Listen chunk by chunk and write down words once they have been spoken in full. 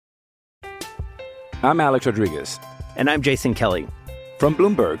I'm Alex Rodriguez. And I'm Jason Kelly. From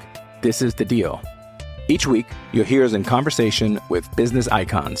Bloomberg, this is The Deal. Each week, you'll hear us in conversation with business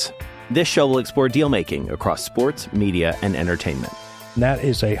icons. This show will explore deal-making across sports, media, and entertainment. That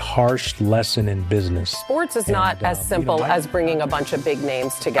is a harsh lesson in business. Sports is not as simple as bringing a bunch of big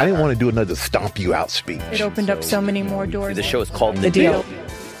names together. I didn't want to do another stomp you out speech. It opened up so many more doors. The show is called The Deal.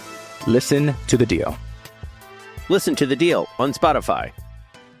 Listen to The Deal. Listen to The Deal on Spotify.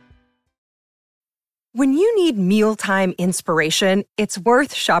 When you need mealtime inspiration, it's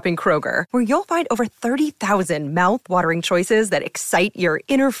worth shopping Kroger, where you'll find over 30,000 mouth-watering choices that excite your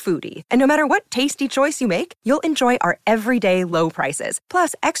inner foodie. And no matter what tasty choice you make, you'll enjoy our everyday low prices,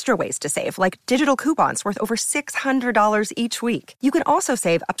 plus extra ways to save, like digital coupons worth over $600 each week. You can also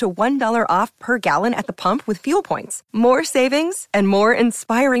save up to $1 off per gallon at the pump with fuel points. More savings and more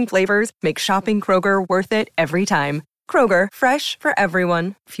inspiring flavors make shopping Kroger worth it every time. Kroger, fresh for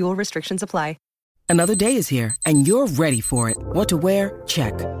everyone. Fuel restrictions apply. Another day is here, and you're ready for it. What to wear?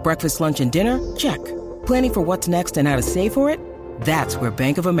 Check. Breakfast, lunch, and dinner? Check. Planning for what's next and how to save for it? That's where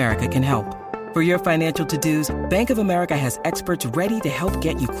Bank of America can help. For your financial to-dos, Bank of America has experts ready to help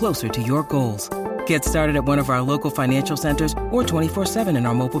get you closer to your goals. Get started at one of our local financial centers or 24/7 in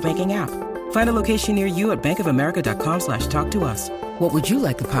our mobile banking app. Find a location near you at bankofamerica.com/talktous. What would you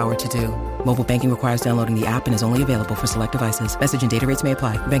like the power to do? Mobile banking requires downloading the app and is only available for select devices. Message and data rates may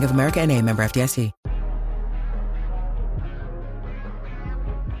apply. Bank of America N.A., member FDIC.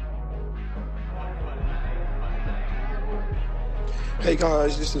 Hey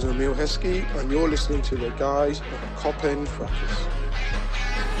guys, this is Emil Heskey, and you're listening to the guys at Coppin Fracas.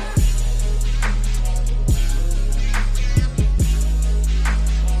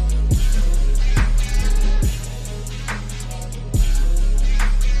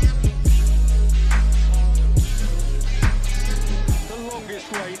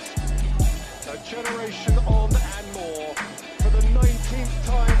 Generation on and more for the 19th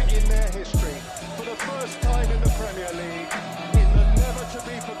time in their history, for the first time in the Premier League, in the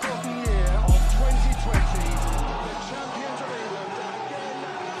never-to-be-forgotten year of 2020, the champions of England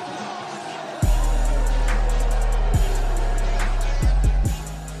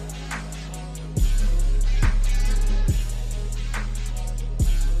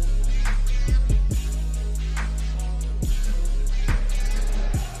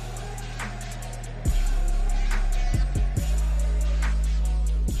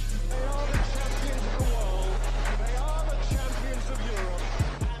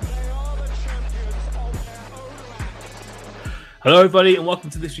Hello everybody and welcome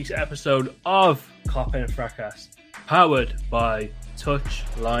to this week's episode of Coppin Fracas, powered by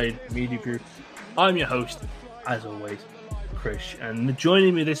Touchline Media Group. I'm your host, as always, Krish, and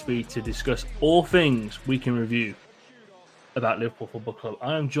joining me this week to discuss all things we can review about Liverpool Football Club,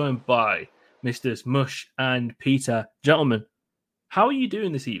 I am joined by Mr. Mush and Peter. Gentlemen, how are you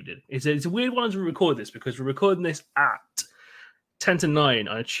doing this evening? It's a weird one as we record this because we're recording this at 10 to 9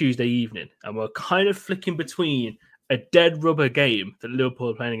 on a Tuesday evening, and we're kind of flicking between a dead rubber game that Liverpool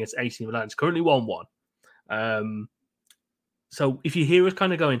are playing against AC Milan. It's currently 1-1. So if you hear us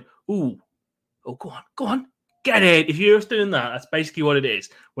kind of going, go on, get it. If you hear us doing that, that's basically what it is.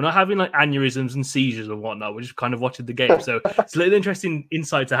 We're not having like aneurysms and seizures and whatnot. We're just kind of watching the game. So it's a little interesting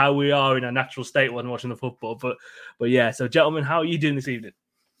insight to how we are in our natural state when watching the football. But yeah, so gentlemen, how are you doing this evening?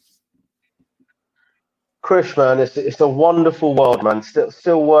 Krish, man, it's a wonderful world, man.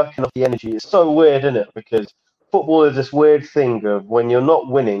 Still working off the energy. It's so weird, isn't it? Because football is this weird thing of when you're not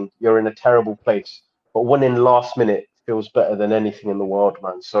winning, you're in a terrible place. But winning last minute feels better than anything in the world,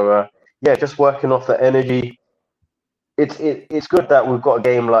 man. So, yeah, just working off that energy. It's good that we've got a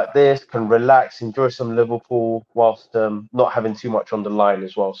game like this, can relax, enjoy some Liverpool whilst not having too much on the line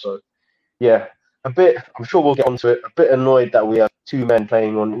as well. So, yeah, I'm sure we'll get onto it, a bit annoyed that we have two men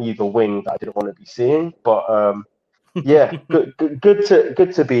playing on either wing that I didn't want to be seeing. But, yeah, good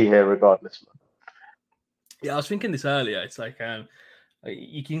to be here regardless, man. Yeah, I was thinking this earlier. It's like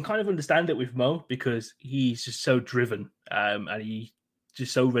you can kind of understand it with Mo because he's just so driven and he's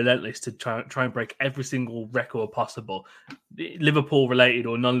just so relentless to try and break every single record possible, Liverpool related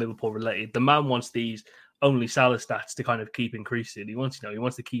or non-Liverpool related. The man wants these only Salah stats to kind of keep increasing. He wants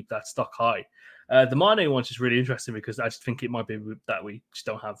to keep that stock high. The Mane one's just really interesting because I just think it might be that we just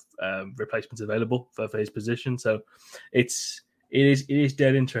don't have replacements available for his position. So it is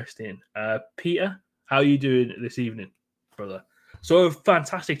dead interesting. Peter, how are you doing this evening, brother? So a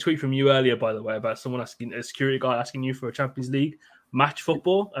fantastic tweet from you earlier, by the way, about someone asking, a security guy asking you for a Champions League match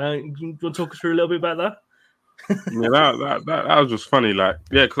football. You want to talk us through a little bit about that? Yeah, that was just funny. Like,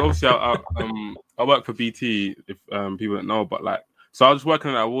 yeah, because obviously I work for BT. If people don't know, but like, so I was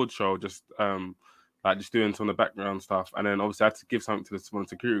working at that award show, just like just doing some of the background stuff. And then obviously I had to give something to one of the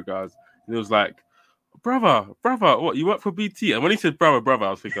security guards. And it was like, brother, what, you work for BT? And when he said brother, I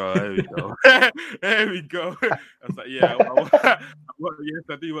was thinking, oh, there we go. There we go. I was like, yeah, yes,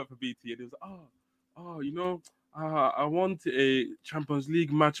 I do work for BT. And he was like, I want a Champions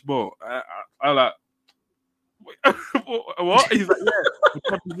League match ball. I like, what? He's like, yeah, a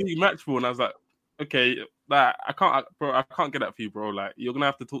Champions League match ball. And I was like, okay, like I can't get that for you, bro. Like you're gonna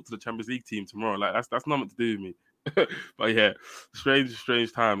have to talk to the Champions League team tomorrow. Like that's nothing to do with me. But yeah,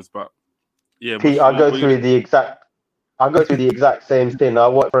 strange times. But yeah, Pete, I go through the exact same thing. I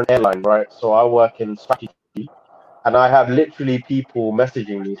work for an airline, right? So I work in strategy, and I have literally people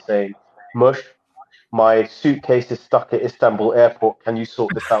messaging me saying, "Mush, my suitcase is stuck at Istanbul airport. Can you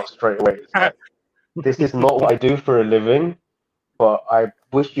sort this out straight away?" It's like, this is not what I do for a living, but I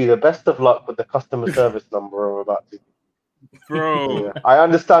wish you the best of luck with the customer service number I'm about to. Bro, yeah, I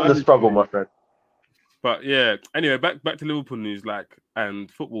understand the struggle, my friend. But yeah, anyway, back to Liverpool news, like,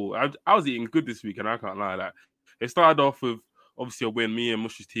 and football. I was eating good this week, and I can't lie. Like, it started off with obviously a win. Me and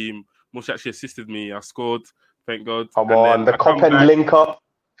Mush's team. Mush actually assisted me. I scored, thank God. Come on, the Coppen link up.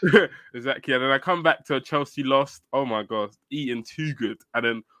 Exactly, and then I come back to a Chelsea loss. Oh my God, eating too good. And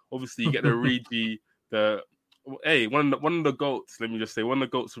then obviously you get the Origi, one of the goats. Let me just say, one of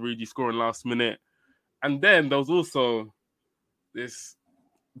the goats, Origi scoring last minute, and then there was also this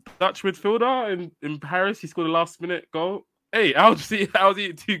Dutch midfielder in Paris. He scored a last minute goal. Hey, I was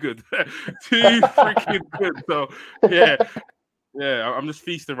eating too good, too freaking good. So yeah, I'm just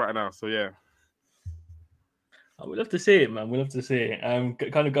feasting right now. So yeah. We'd love to see it, man. We'd love to see it.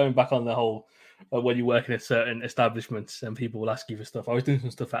 Kind of going back on the whole, when you work in a certain establishments and people will ask you for stuff. I was doing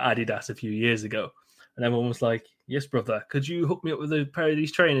some stuff at Adidas a few years ago, and everyone was like, "Yes, brother, could you hook me up with a pair of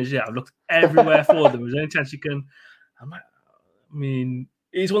these trainers?" Yeah, I've looked everywhere for them. Is there any chance you can? I'm like, I mean,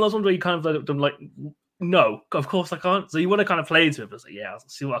 it's one of those ones where you kind of like, no, of course I can't. So you want to kind of play into it, but it's like, yeah, I'll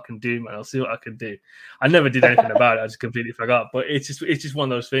see what I can do, man. I'll see what I can do. I never did anything about it. I just completely forgot. But it's just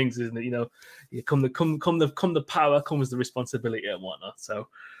one of those things, isn't it? You know, come the power, comes the responsibility and whatnot. So,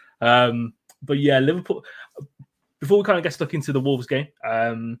 but yeah, Liverpool. Before we kind of get stuck into the Wolves game,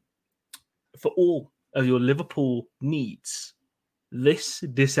 for all of your Liverpool needs this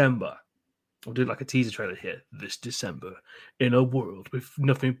December. I'll do like a teaser trailer here. This December, in a world with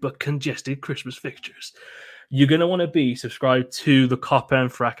nothing but congested Christmas fixtures, you're going to want to be subscribed to the Cop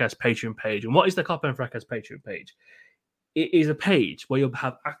and Fracas Patreon page. And what is the Cop and Fracas Patreon page? It is a page where you'll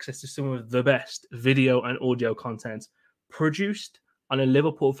have access to some of the best video and audio content produced on a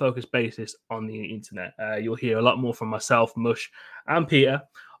Liverpool-focused basis on the internet. You'll hear a lot more from myself, Mush, and Peter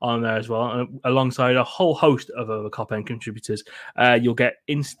on there as well, alongside a whole host of other Cop-End contributors. You'll get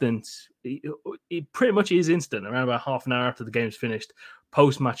instant, it pretty much is instant, around about half an hour after the game's finished,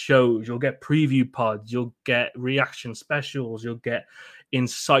 post-match shows. You'll get preview pods, you'll get reaction specials, you'll get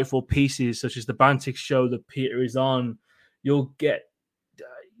insightful pieces such as the Bantic show that Peter is on. You'll get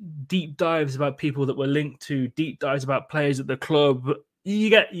deep dives about people that we're linked to, deep dives about players at the club.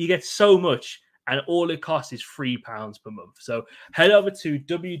 You get so much, and all it costs is £3 per month. So head over to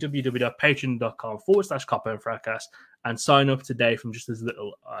www.patreon.com/Copper and and sign up today from just as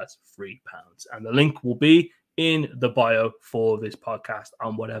little as £3. And the link will be in the bio for this podcast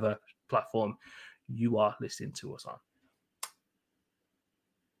on whatever platform you are listening to us on.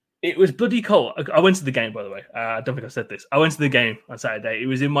 It was bloody cold. I went to the game, by the way. I don't think I said this. I went to the game on Saturday. It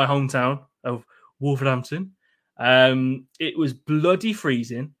was in my hometown of Wolverhampton. It was bloody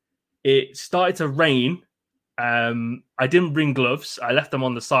freezing. It started to rain. I didn't bring gloves. I left them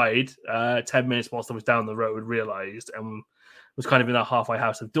on the side 10 minutes whilst I was down the road, realised, and was kind of in that halfway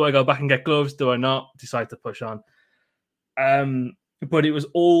house of, do I go back and get gloves? Do I not? Decide to push on. But it was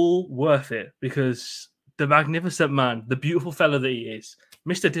all worth it because the magnificent man, the beautiful fella that he is,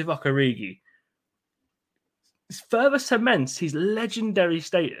 Mr. Divock Origi, further cements his legendary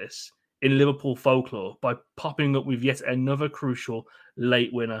status in Liverpool folklore by popping up with yet another crucial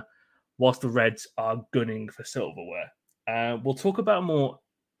late winner whilst the Reds are gunning for silverware. We'll talk about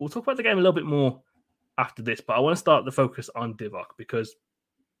the game a little bit more after this, but I want to start the focus on Divock because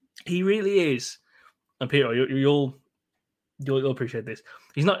he really is, and Peter, you'll appreciate this.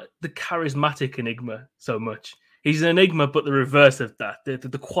 He's not the charismatic Enigma so much. He's an Enigma, but the reverse of that,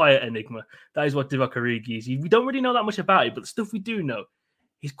 the quiet Enigma. That is what Divock Origi is. We don't really know that much about it, but the stuff we do know,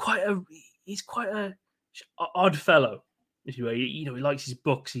 he's quite a odd fellow. If you will. He likes his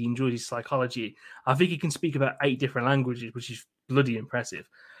books. He enjoys his psychology. I think he can speak about 8 different languages, which is bloody impressive.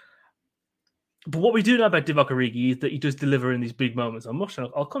 But what we do know about Divock Origi is that he does deliver in these big moments.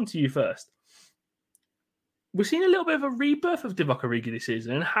 I'll come to you first. We're seeing a little bit of a rebirth of Divock Origi this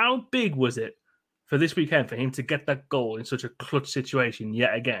season, and how big was it for this weekend for him to get that goal in such a clutch situation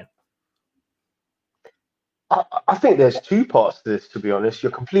yet again? I think there's two parts to this, to be honest.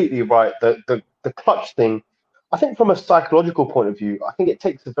 You're completely right. The clutch thing, I think from a psychological point of view, I think it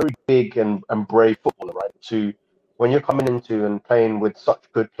takes a very big and brave footballer, right? To when you're coming into and playing with such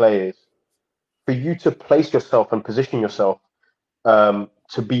good players, for you to place yourself and position yourself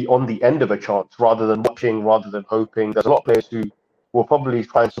to be on the end of a chance rather than watching, rather than hoping. There's a lot of players who will probably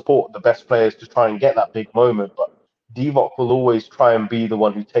try and support the best players to try and get that big moment, but Divock will always try and be the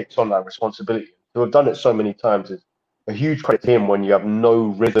one who takes on that responsibility. To have done it so many times is a huge credit to him when you have no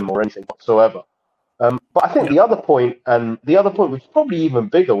rhythm or anything whatsoever. But I think the other point, which is probably even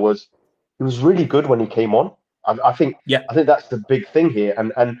bigger, was he was really good when he came on. I think that's the big thing here.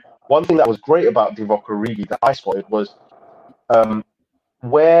 And one thing that was great about Divock Origi that I spotted was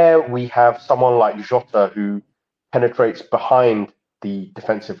where we have someone like Jota who penetrates behind the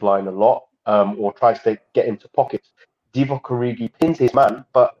defensive line a lot, or tries to get into pockets. Divock Origi pins his man,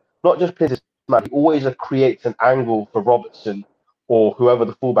 but not just pins his man, he always creates an angle for Robertson or whoever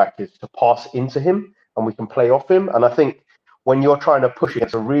the fullback is to pass into him, and we can play off him. And I think when you're trying to push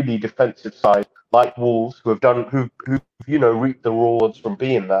against a really defensive side like Wolves, who reaped the rewards from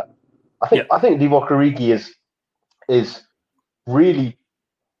being that, I think Divock Origi is really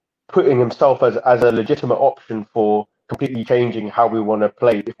putting himself as a legitimate option for completely changing how we want to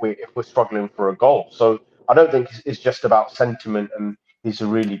play if we're struggling for a goal. So I don't think it's just about sentiment and he's a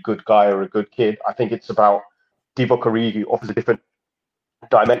really good guy or a good kid. I think it's about Divock Origi offers a different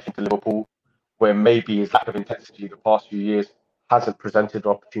dimension to Liverpool, where maybe his lack of intensity the past few years hasn't presented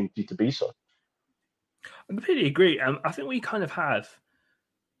an opportunity to be so. I completely agree. I think we kind of have,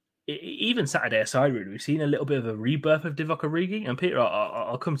 even Saturday aside, really, we've seen a little bit of a rebirth of Divock Origi. And Peter,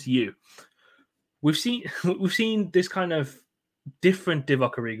 I'll come to you. We've seen this kind of different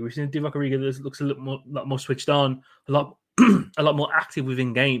Divock Origi. We've seen a Divock Origi that looks a lot more switched on, a lot more active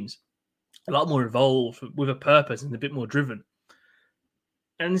within games, a lot more involved, with a purpose and a bit more driven.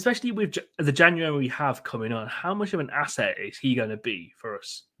 And especially with the January we have coming on, how much of an asset is he going to be for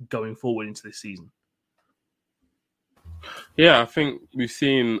us going forward into this season? Yeah, I think we've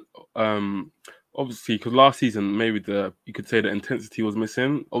seen, obviously, because last season, maybe you could say the intensity was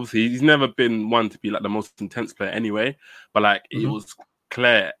missing. Obviously, he's never been one to be like the most intense player anyway, but like it was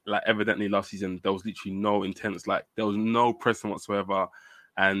clear, like evidently last season, there was literally no intense, like there was no pressing whatsoever,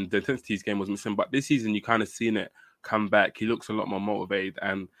 and the intensity of his game was missing. But this season, you kind of seen it come back. He looks a lot more motivated,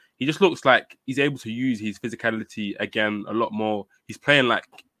 and he just looks like he's able to use his physicality again a lot more. He's playing like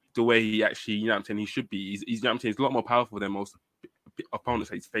the way he actually, he should be. He's he's a lot more powerful than most opponents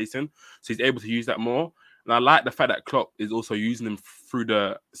that he's facing. So he's able to use that more. And I like the fact that Klopp is also using him through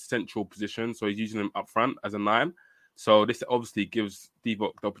the central position. So he's using him up front as a 9. So this obviously gives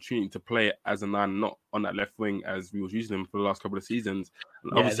Divock the opportunity to play as a 9, not on that left wing as we was using him for the last couple of seasons.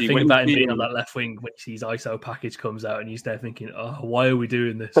 And obviously, the thing about him being on that left wing, when his ISO package comes out and he's there thinking, oh, why are we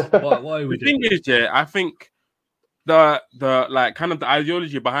doing this? Why are we doing this? The thing is, I think the like kind of the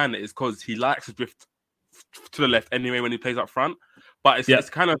ideology behind it is because he likes to drift to the left anyway when he plays up front. But it's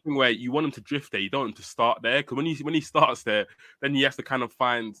kind of thing where you want him to drift there, you don't want him to start there, because when he starts there, then he has to kind of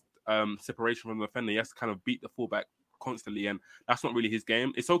find separation from the defender. He has to kind of beat the fullback constantly, and that's not really his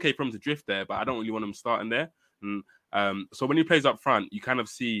game. It's okay for him to drift there, but I don't really want him starting there. And so when he plays up front, you kind of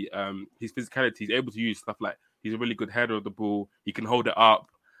see his physicality. He's able to use stuff like he's a really good header of the ball. He can hold it up,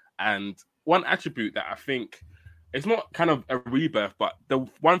 and one attribute that I think, it's not kind of a rebirth, but the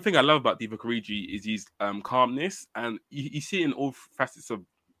one thing I love about Divock Origi is his calmness, and you see it in all facets of.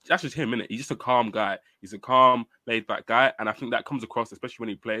 That's just him, innit? He's just a calm guy. He's a calm, laid-back guy, and I think that comes across, especially when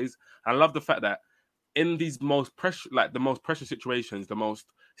he plays. And I love the fact that in these the most pressure situations, the most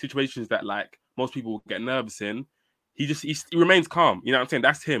situations that like most people get nervous in, he remains calm. You know what I'm saying?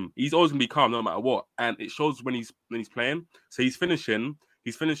 That's him. He's always gonna be calm no matter what, and it shows when he's playing. So his finishing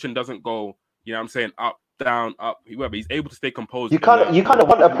doesn't go, you know what I'm saying, up, down, up, whoever. He's able to stay composed. You kind of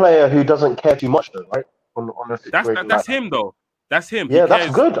want a player who doesn't care too much, though, right? On a situation that's him, though. That's him. Yeah,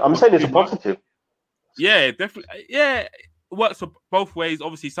 that's good. I'm saying it's a positive. Yeah, definitely. Yeah, it works for both ways.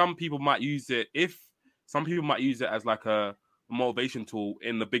 Obviously, some people might use it as like a motivation tool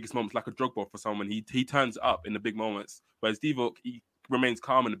in the biggest moments, like a Drogba for someone. He turns up in the big moments, whereas Divock, he remains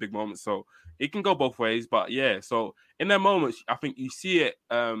calm in the big moments. So it can go both ways. But yeah, so in their moments, I think you see it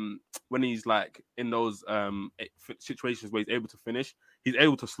when he's like in those situations where he's able to finish. He's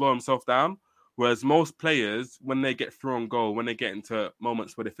able to slow himself down. Whereas most players, when they get through on goal, when they get into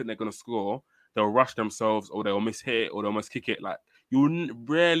moments where they think they're going to score, they'll rush themselves, or they'll miss hit, or they'll miss kick it. Like, you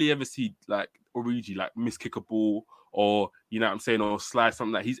rarely ever see like Origi like miss kick a ball or you know what I'm saying, or slide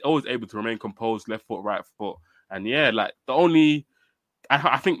something. That he's always able to remain composed, left foot, right foot, and yeah, like the only.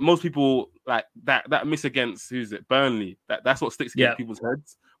 I think most people like that miss against who's it Burnley. That's what sticks against people's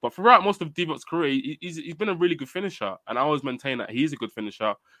heads. But throughout most of Divock's career, he's been a really good finisher, and I always maintain that he's a good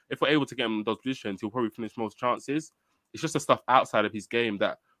finisher. If we're able to get him in those positions, he'll probably finish most chances. It's just the stuff outside of his game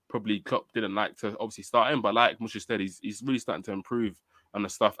that probably Klopp didn't like to obviously start him. But like Musha said, he's really starting to improve on the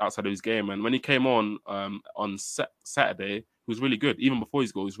stuff outside of his game. And when he came on Saturday, he was really good. Even before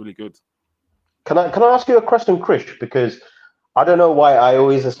his goal, he was really good. Can I ask you a question, Krish? Because I don't know why I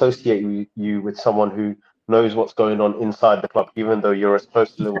always associate you with someone who knows what's going on inside the club, even though you're as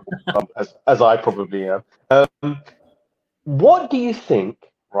close to Liverpool club as I probably am. What do you think,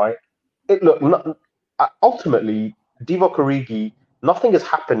 right? Ultimately, Divock Origi, nothing has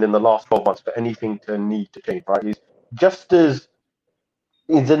happened in the last 12 months for anything to need to change, right? He's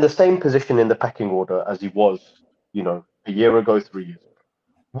in the same position in the pecking order as he was, a year ago, 3 years ago.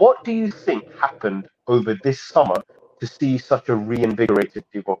 What do you think happened over this summer to see such a reinvigorated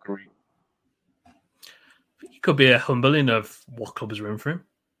Divock Origi? It could be a humbling of what clubs are in for him,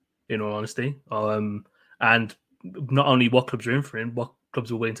 in all honesty. And not only what clubs are in for him, what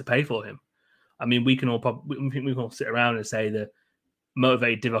clubs are willing to pay for him. I mean, we can all sit around and say that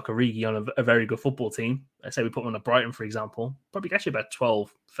motivated Divock Origi on a very good football team. Let's say we put him on a Brighton, for example, probably gets you about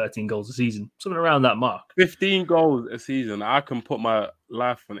 12, 13 goals a season, something around that mark. 15 goals a season. I can put my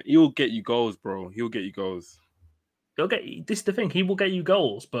life on it. He'll get you goals, bro. He'll get you goals. This is the thing. He will get you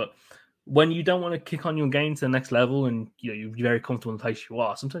goals, but when you don't want to kick on your game to the next level and you're very comfortable in the place you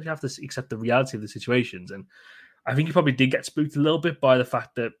are, sometimes you have to accept the reality of the situations. And I think he probably did get spooked a little bit by the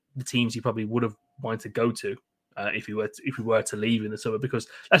fact that the teams he probably would have wanted to go to if we were to leave in the summer. Because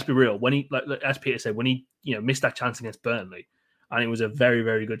let's be real, when he, like as Peter said, when he missed that chance against Burnley, and it was a very,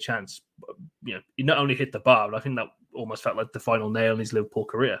 very good chance. He not only hit the bar, but I think that almost felt like the final nail in his Liverpool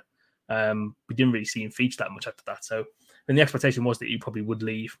career. We didn't really see him feature that much after that. So, and the expectation was that he probably would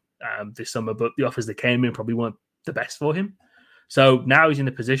leave this summer, but the offers that came in probably weren't the best for him. So now he's in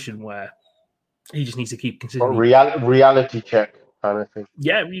a position where he just needs to keep consistently... Reality check kind of thing.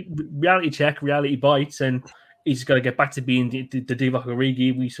 Yeah, reality check, reality bites, and he's got to get back to being the Divock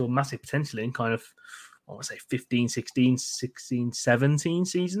Origi we saw massive potential in kind of, I want to say 15, 16, 16, 17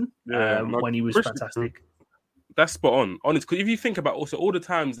 season when he was fantastic. That's spot on. Honest, because if you think about also all the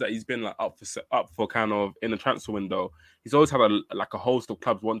times that he's been like up for kind of in the transfer window, he's always had a host of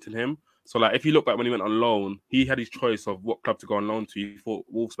clubs wanting him. So like if you look back when he went on loan, he had his choice of what club to go on loan to. He thought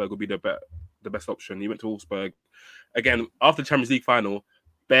Wolfsburg would be the best option. He went to Wolfsburg. Again, after the Champions League final,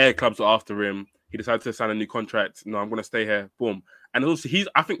 bare clubs were after him. He decided to sign a new contract. No, I'm going to stay here. Boom. And also,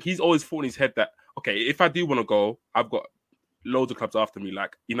 I think he's always thought in his head that, okay, if I do want to go, I've got loads of clubs after me.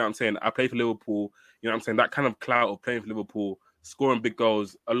 Like, you know what I'm saying? I play for Liverpool. You know what I'm saying? That kind of clout of playing for Liverpool, scoring big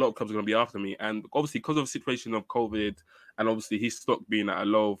goals, a lot of clubs are going to be after me. And obviously, because of the situation of COVID and obviously his stock being at a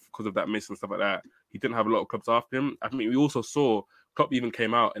low because of that miss and stuff like that, he didn't have a lot of clubs after him. I mean, we also saw Klopp even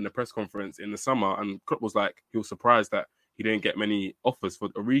came out in the press conference in the summer and Klopp was like, he was surprised that he didn't get many offers for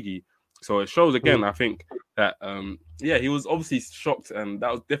Origi. So it shows again, I think that, he was obviously shocked, and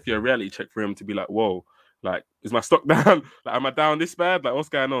that was definitely a reality check for him to be like, whoa, like, is my stock down? Like, am I down this bad? Like, what's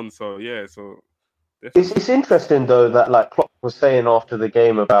going on? So, yeah, so... It's interesting, though, that, like, Klopp was saying after the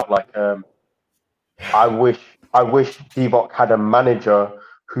game about, like, I wish Divock had a manager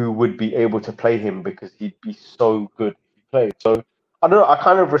who would be able to play him because he'd be so good if he played. So, I don't know, I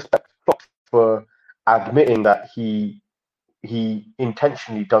kind of respect Klopp for admitting that he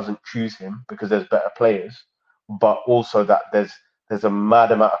intentionally doesn't choose him because there's better players, but also that there's a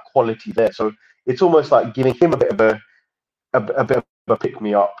mad amount of quality there. So it's almost like giving him a bit of a pick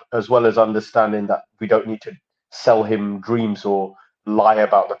me up, as well as understanding that we don't need to sell him dreams or lie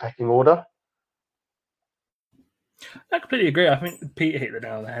about the pecking order. I completely agree. I think Peter hit the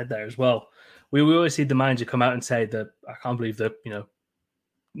nail on the head there as well. We always see the manager come out and say that I can't believe that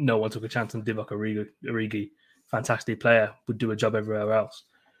no one took a chance on Divock Origi. Fantastic player, would do a job everywhere else.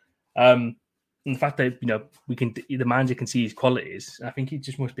 And the fact that the manager can see his qualities, I think it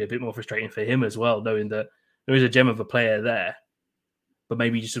just must be a bit more frustrating for him as well, knowing that there is a gem of a player there, but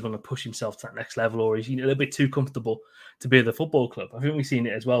maybe he just want to push himself to that next level, or he's a little bit too comfortable to be at the football club. I think we've seen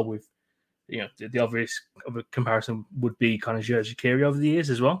it as well with the obvious comparison would be kind of Serge Shaqiri over the years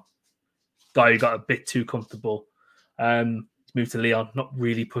as well. Guy who got a bit too comfortable. Moved to Lyon, not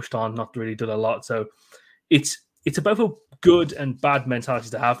really pushed on, not really done a lot. So it's both a good and bad mentality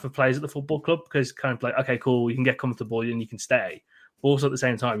to have for players at the football club, because kind of like, okay, cool, you can get comfortable and you can stay. But also at the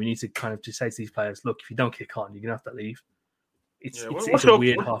same time, you need to kind of just say to these players, look, if you don't kick on, you're going to have to leave. It's a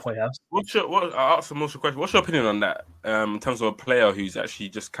weird halfway house. I'll ask the most question. What's your opinion on that in terms of a player who's actually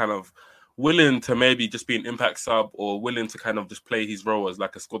just kind of willing to maybe just be an impact sub or willing to kind of just play his role as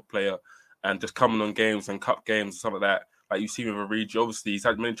like a squad player and just coming on games and cup games and stuff like that? Like you've seen with Origi, obviously he's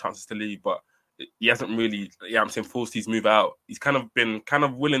had many chances to leave, but he hasn't really, forced his move out. He's kind of been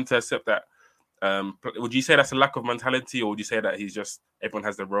willing to accept that. Would you say that's a lack of mentality, or would you say that he's just everyone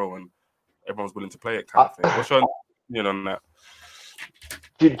has their role and everyone's willing to play it kind of thing? What's your opinion on that?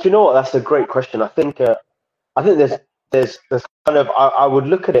 Do you know what? That's a great question. I think there's kind of I would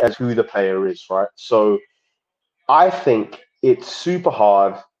look at it as who the player is, right? So I think it's super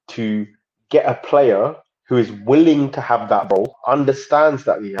hard to get a player who is willing to have that role, understands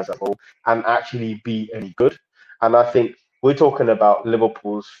that he has that role, and actually be any good. And I think we're talking about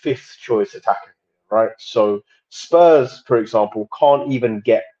Liverpool's 5th choice attacker, right? So Spurs, for example, can't even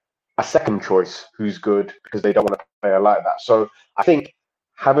get a second choice who's good because they don't want a player like that. So I think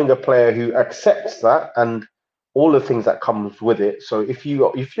having a player who accepts that and all the things that comes with it. So if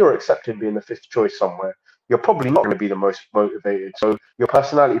you're accepted being the 5th choice somewhere, you're probably not going to be the most motivated. So your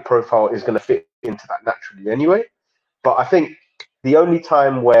personality profile is going to fit into that naturally anyway. But I think the only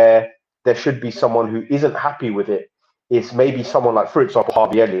time where there should be someone who isn't happy with it is maybe someone like, for example,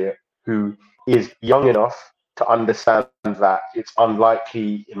 Harvey Elliott, who is young enough to understand that it's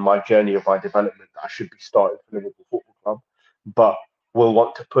unlikely in my journey of my development that I should be starting for Liverpool Football Club, but will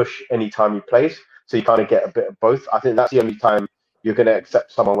want to push anytime he plays. So you kind of get a bit of both. I think that's the only time you're going to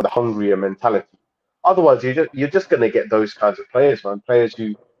accept someone with a hungrier mentality. Otherwise, you're just going to get those kinds of players, man. Players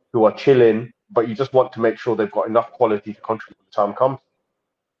who are chilling, but you just want to make sure they've got enough quality to contribute when the time comes.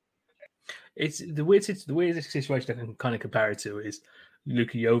 It's the weirdest situation I can kind of compare it to is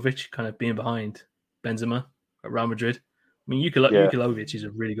Luka Jovic kind of being behind Benzema at Real Madrid. I mean, Luka Jovic is a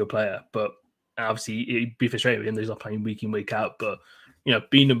really good player, but obviously it'd be frustrating with him that he's not playing week in, week out. But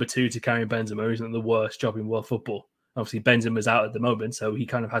being number 2 to carrying Benzema isn't the worst job in world football. Obviously, Benzema's out at the moment, so he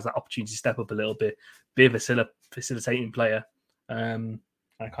kind of has that opportunity to step up a little bit, be a facilitating player, and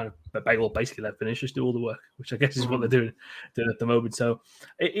kind of basically let Vinicius do all the work, which I guess is what they're doing at the moment. So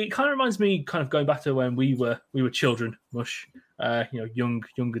it kind of reminds me, kind of going back to when we were children, young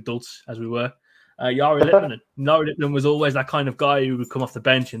adults as we were. Yari Lippmann was always that kind of guy who would come off the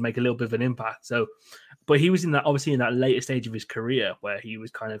bench and make a little bit of an impact. So, but he was in that later stage of his career where he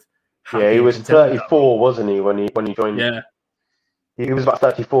was kind of he was 34, wasn't he, when he joined? Yeah, he was about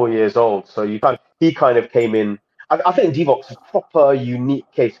 34 years old. So he kind of came in. I think Divok's a proper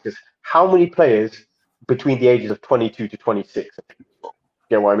unique case because how many players between the ages of 22 to 26? You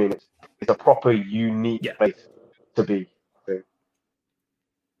know what I mean? It's a proper unique place to be.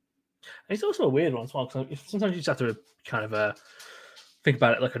 It's also a weird one as well, because sometimes you just have to kind of think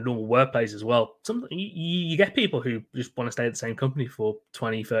about it like a normal workplace as well. You get people who just want to stay at the same company for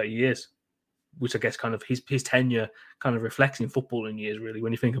 20, 30 years, which I guess kind of his tenure kind of reflects in footballing years, really,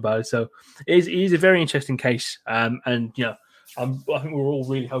 when you think about it. So it is a very interesting case. And, I think we're all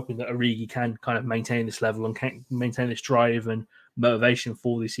really hoping that Origi can kind of maintain this level and can maintain this drive and motivation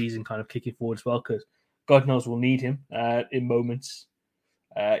for this season, kind of kicking forward as well, because God knows we'll need him in moments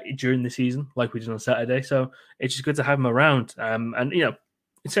during the season, like we did on Saturday. So it's just good to have him around. The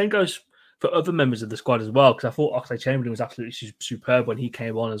same goes for other members of the squad as well, because I thought Oxlade-Chamberlain was absolutely superb when he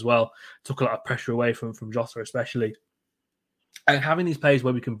came on as well. Took a lot of pressure away from Jota especially. And having these players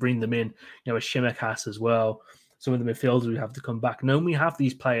where we can bring them in, a Shimmikas as well, some of the midfielders we have to come back. Knowing we have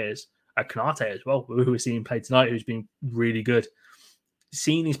these players at Konate as well, who we're seeing play tonight, who's been really good.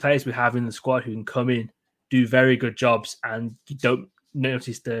 Seeing these players we have in the squad who can come in, do very good jobs, and you don't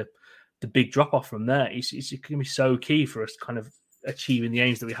notice the big drop off from there. It's going to be so key for us kind of achieving the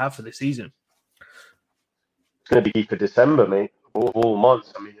aims that we have for this season. It's going to be key for December, mate. All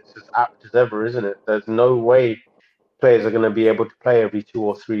months. I mean, it's as apt as ever, isn't it? There's no way players are going to be able to play every 2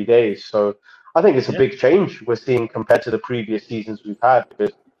 or 3 days. So I think it's a big change we're seeing compared to the previous seasons we've had,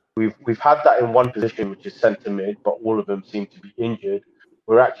 because we've had that in one position, which is centre mid, but all of them seem to be injured.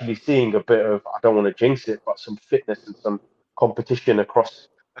 We're actually seeing a bit of, I don't want to jinx it, but some fitness and some competition across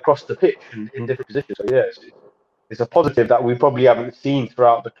the pitch in different positions. So yeah, it's a positive that we probably haven't seen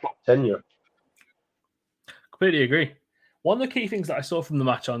throughout the Klopp tenure. Completely agree. One of the key things that I saw from the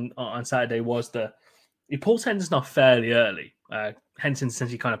match on Saturday was that he pulled Henderson off fairly early. Henderson's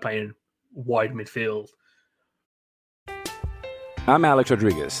essentially kind of playing wide midfield. I'm Alex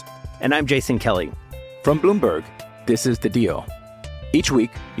Rodriguez. And I'm Jason Kelly. From Bloomberg, this is The Deal. Each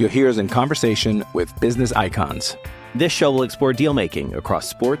week, you'll hear us in conversation with business icons. This show will explore deal-making across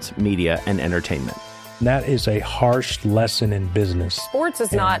sports, media, and entertainment. And that is a harsh lesson in business. Sports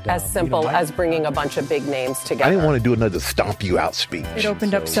is not as simple as bringing a bunch of big names together. I didn't want to do another stomp you out speech. It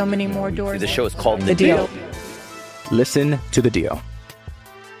opened up so many more doors. The show is called The Deal. Listen to the deal.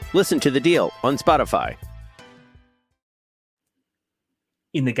 Listen to The Deal on Spotify.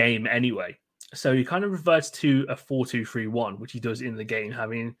 In the game anyway. So he kind of reverts to a 4-2-3-1, which he does in the game,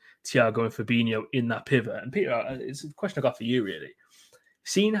 having Thiago and Fabinho in that pivot. And Peter, it's a question I got for you, really.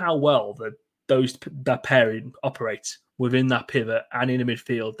 Seeing how well that pairing operates within that pivot and in the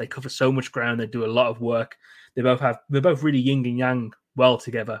midfield, they cover so much ground, they do a lot of work. They're both really yin and yang well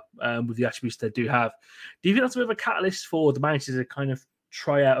together with the attributes they do have. Do you think that's a bit of a catalyst for the managers to kind of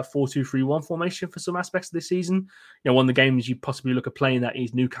try out a 4-2-3-1 formation for some aspects of this season? One of the games you possibly look at playing that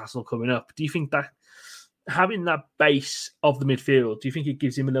is Newcastle coming up. Do you think that having that base of the midfield, do you think it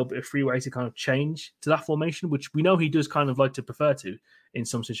gives him a little bit of freeway to kind of change to that formation, which we know he does kind of like to prefer to in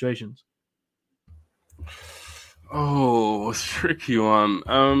some situations? Oh, tricky one.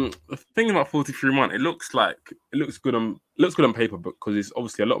 Thinking about 4-3-1, it looks good on paper because it's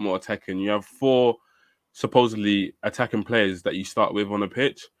obviously a lot more attacking. You have 4 supposedly attacking players that you start with on the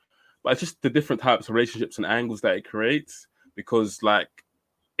pitch, but it's just the different types of relationships and angles that it creates. Because I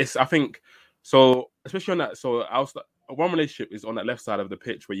think so, especially on that. So one relationship is on that left side of the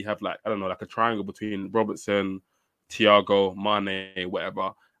pitch where you have a triangle between Robertson, Thiago, Mane,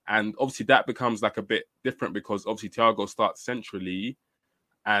 whatever. And obviously that becomes a bit different because obviously Thiago starts centrally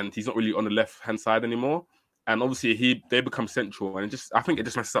and he's not really on the left-hand side anymore. And obviously they become central. And I think it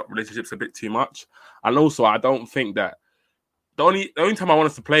just messes up relationships a bit too much. And also, I don't think that the only time I want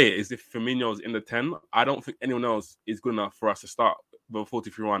us to play it is if Firmino's in the 10. I don't think anyone else is good enough for us to start with a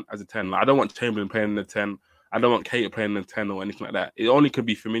 4-3-1 as a 10. I don't want Chamberlain playing in the 10. I don't want Keita playing in the 10 or anything like that. It only could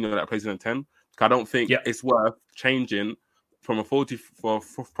be Firmino that plays in the 10. I don't think it's worth changing from a 4-3-3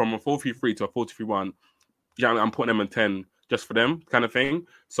 to a 4-2-3-1. I'm putting them in 10 just for them kind of thing.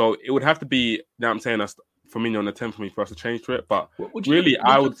 So it would have to be, I'm saying, that's Firmino on the 10 for me for us to change to it. But really,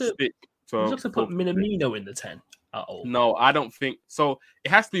 I would stick to... Would you have to put Minamino in the 10 at all? No, I don't think... So it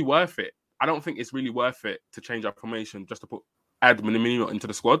has to be worth it. I don't think it's really worth it to change our formation just to add Minamino into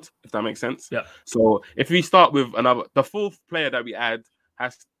the squad, if that makes sense. Yeah. So if we start with the 4th player that we add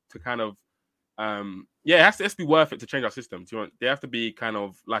has to kind of... it has to be worth it to change our system. They have to be kind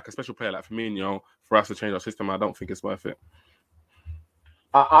of like a special player like Firmino for us to change our system. I don't think it's worth it.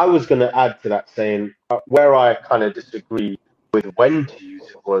 I was going to add to that saying where I kind of disagree with when to use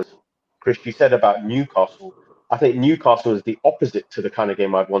it was, Chris, you said about Newcastle. I think Newcastle is the opposite to the kind of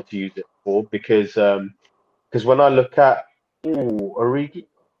game I'd want to use it for because when I look at Origi,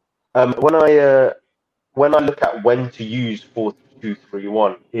 when I look at when to use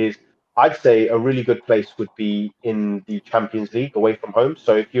 4-2-3-1 is I'd say a really good place would be in the Champions League away from home.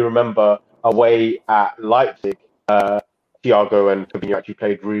 So if you remember away at Leipzig, Thiago and Fabinho actually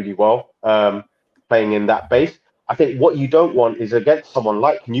played really well playing in that base. I think what you don't want is against someone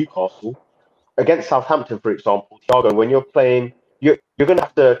like Newcastle, against Southampton, for example, Thiago, when you're playing, you're going to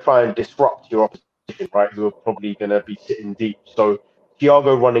have to try and disrupt your opposition, right, who are probably going to be sitting deep. So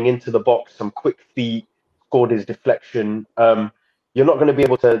Thiago running into the box, some quick feet, scored his deflection. You're not going to be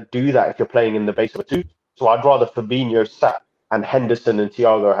able to do that if you're playing in the base of a 2. So I'd rather Fabinho sat and Henderson and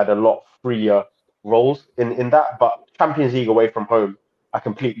Thiago had a lot freer roles in that. But Champions League away from home, I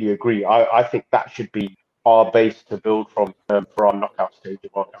completely agree. I think that should be our base to build from for our knockout stage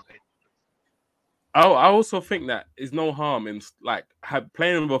of our campaign. I also think that there's no harm in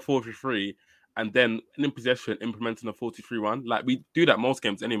playing with a 4-3-3 and then in possession implementing a 4-2-3-1. Like we do that most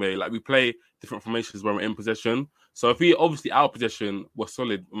games anyway. Like we play different formations when we're in possession. So if we obviously our possession was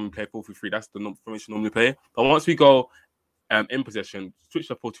solid when we play 4-3-3, that's the formation we normally play. But once we go in possession, switch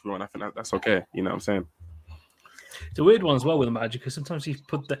to 4-2-3-1, I think that's okay. You know what I'm saying? It's a weird one as well with the Magic because sometimes he's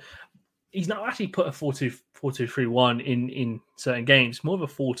not actually put a 4-2-3-1 in certain games. More of a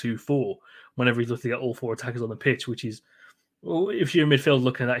 4-2-4 whenever he's looking at all 4 attackers on the pitch, which is, well, if you're in midfield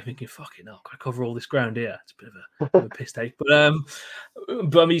looking at that, you're thinking, fucking hell, can I cover all this ground here? It's a bit of a piss take. But I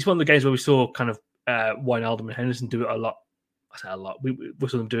mean, it's one of the games where we saw kind of Wijnaldum and Henderson do it a lot. I say a lot. We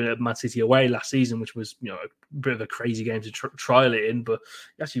saw them doing it at Man City away last season, which was, a bit of a crazy game to trial it in, but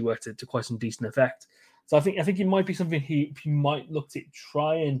it actually worked to quite some decent effect. So I think it might be something he might look to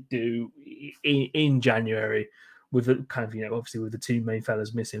try and do in January with the kind of, obviously with the 2 main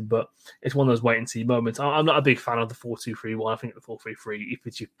fellas missing, but it's one of those wait and see moments. I'm not a big fan of the 4-2-3-1. I think the 4-3-3, if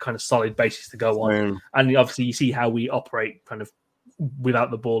it's your kind of solid basis to go on, and obviously you see how we operate kind of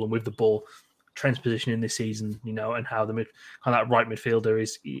without the ball and with the ball, Trent's position in this season, and how the that right midfielder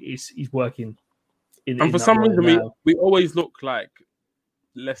is working. And for some reason, we always look like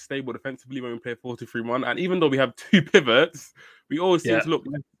less stable defensively when we play 4-2-3-1. And even though we have two pivots, we always seem to look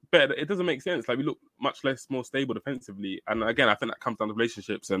better. It doesn't make sense. Like we look much more stable defensively. And again, I think that comes down to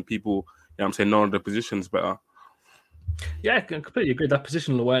relationships and people, knowing the positions better. Yeah, I completely agree. That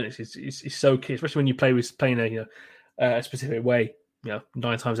positional awareness is so key, especially when you playing a specific way.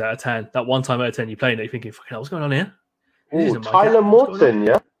 9 times out of 10, that 1 time out of 10 you're playing it, you're thinking, "Fucking hell, what's going on here?" Ooh, Tyler Morton,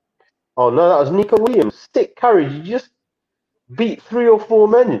 yeah. Oh no, that was Nico Williams. Sick carry. You just beat 3 or 4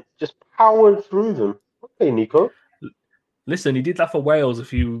 men, just powered through them. Okay, Nico. Listen, he did that for Wales a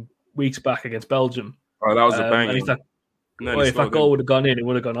few weeks back against Belgium. Oh, that was a bang. If that goal would have gone in, it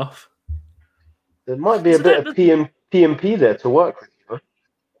would have gone off. There might be a bit of PMP there to work with.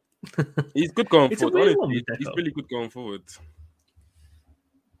 He's good going forward. He's really good going forward.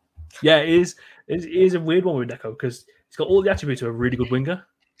 Yeah, it is a weird one with Deco because he's got all the attributes of a really good winger.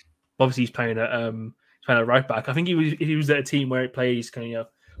 Obviously, he's playing at right back. I think if he was at a team where it plays kind of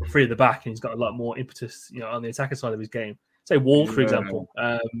free at the back and he's got a lot more impetus, on the attacking side of his game. Say Wolves, for example,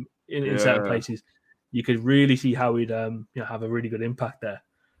 in certain places, you could really see how he'd have a really good impact there.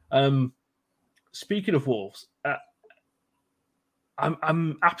 Speaking of Wolves,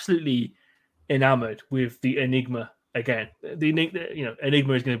 I'm absolutely enamored with the Enigma again.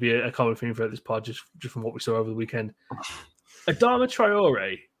 Enigma is going to be a common theme throughout this pod, just from what we saw over the weekend. Adama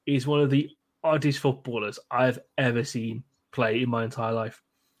Traore is one of the oddest footballers I've ever seen play in my entire life.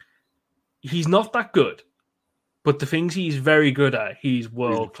 He's not that good, but the things he's very good at, he's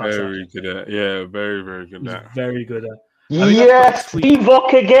world class. Very good at, yeah, very, very good at. He's very good at. Yes,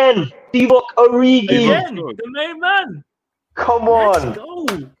 Divock again. Divock Origi. Again, the main man. Come on. Let's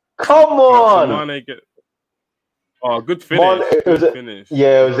go. Come on. Good finish.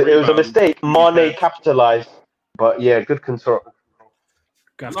 It was a mistake. Mane capitalized. But yeah, good control.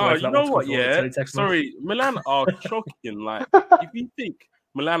 No, you know what? Yeah, sorry, Milan are shocking. Like, if you think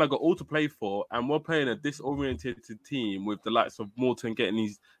Milan have got all to play for, and we're playing a disorientated team with the likes of Morton getting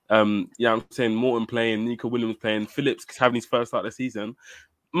these, Morton playing, Nico Williams playing, Phillips having his first start of the season.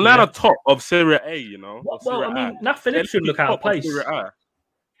 Milan are top of Serie A, Nat Phillips should look out of place.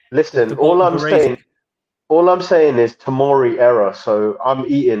 Listen, all I'm saying is Tomori error. So I'm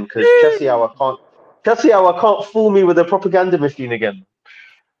eating because Chelsea can't fool me with a propaganda machine again.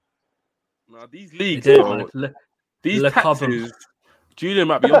 Now these leagues, these taxes, Julian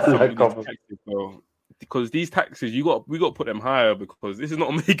might be on something with these taxes, though. Because these taxes, we got to put them higher because this is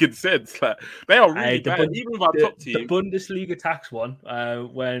not making sense. Like they are really bad, even with our top team. The Bundesliga tax one,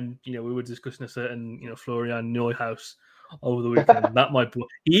 when we were discussing a certain Florian Neuhaus over the weekend, that might be.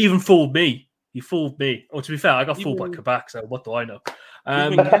 He even fooled me. He fooled me. Oh, to be fair, I got fooled by Kabak, so what do I know?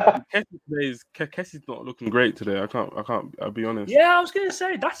 Kessie's not looking great today. I'll be honest. Yeah, I was going to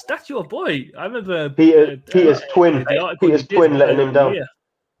say that's your boy. I remember Peter's twin. Peter's twin letting him down.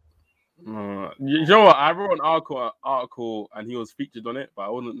 You know what? I wrote an article and he was featured on it, but I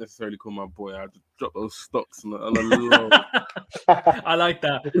wouldn't necessarily call my boy. I just dropped those stocks on a low. I like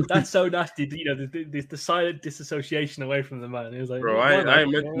that. That's so nasty. The silent disassociation away from the man. It was like, bro, I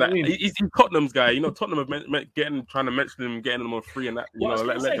ain't mentioned that. He's Tottenham's guy. Tottenham have trying to mention him, getting him on free and that.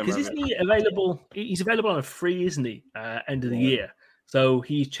 Because isn't he available? He's available on a free, isn't he? End of the year. So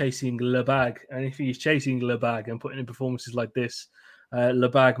he's chasing Le Bag, and if he's chasing Le Bag and putting in performances like this. Le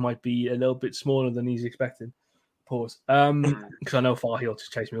Bag might be a little bit smaller than he's expected. Pause. Because I know Farhi will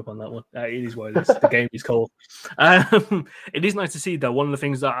just chase me up on that one. It is what it is. The game is cold. It is nice to see, though. One of the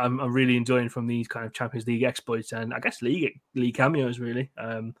things that I'm really enjoying from these kind of Champions League exploits and I guess league cameos, really.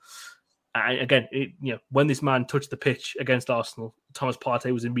 Again, when this man touched the pitch against Arsenal, Thomas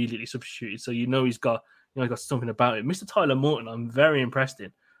Partey was immediately substituted. So he's got something about it. Mr. Tyler Morton, I'm very impressed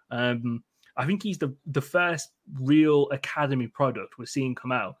in. I think he's the first real academy product we're seeing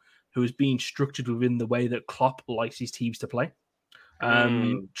come out who is being structured within the way that Klopp likes his teams to play.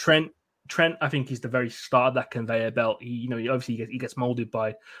 Trent, I think, is the very start of that conveyor belt. He obviously he gets molded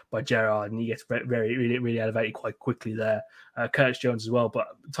by Gerrard and he gets very, really, really elevated quite quickly there. Curtis Jones as well. But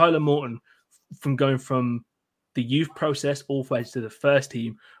Tyler Morton, from going from the youth process all the way to the first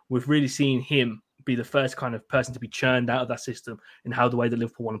team, we've really seen him be the first kind of person to be churned out of that system in how the way that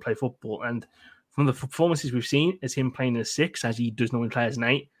Liverpool want to play football. And from the performances we've seen as him playing as 6, as he does normally play as an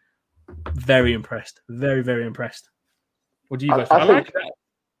 8, very impressed. Very, very impressed. What do you guys think? I like that.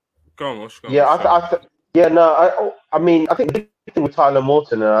 Go on, Mosh. I mean, I think the thing with Tyler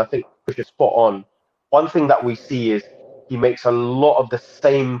Morton, and I think Push is spot on, one thing that we see is he makes a lot of the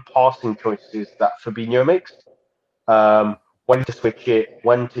same passing choices that Fabinho makes. When to switch it,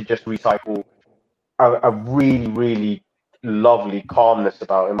 when to just recycle. A really, really lovely calmness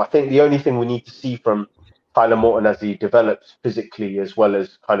about him. I think the only thing we need to see from Tyler Morton, as he develops physically as well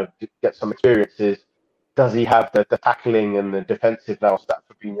as kind of get some experiences, does he have the tackling and the defensive now that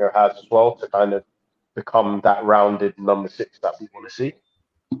Fabinho has as well to kind of become that rounded number 6 that we want to see?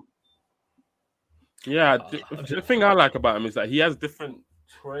 Yeah, the thing I like about him is that he has different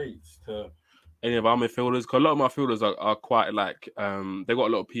traits to any of our midfielders. Because a lot of my fielders are quite like they got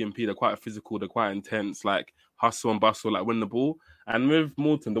a lot of P&P. They're quite physical. They're quite intense. Like hustle and bustle, like win the ball. And with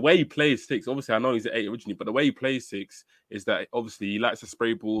Morton, the way he plays 6, obviously I know he's an 8 originally, but the way he plays 6 is that obviously he likes to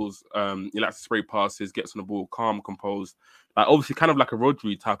spray balls. He likes to spray passes. Gets on the ball, calm, composed. Like obviously, kind of like a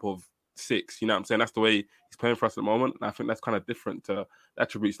Rodri type of 6. You know what I'm saying? That's the way he's playing for us at the moment. And I think that's kind of different to the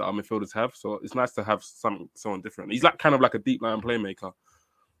attributes that our midfielders have. So it's nice to have someone different. He's like kind of like a deep line playmaker.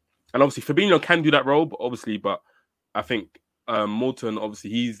 And obviously Fabinho can do that role, but I think Morton,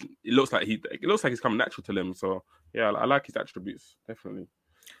 obviously it looks like he's coming natural to him. So yeah, I like his attributes, definitely.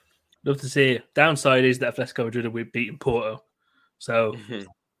 Love to see it. Downside is that Atletico Madrid are beating Porto. So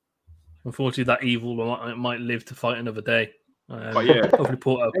unfortunately that evil might live to fight another day. But yeah, hopefully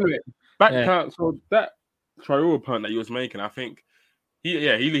Porto. Anyway, so that Traore point that you was making, I think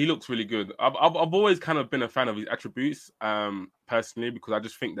he looks really good. I've always kind of been a fan of his attributes, personally, because I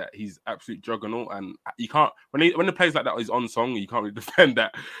just think that he's absolute juggernaut, and you can't when the plays like that is on song, you can't really defend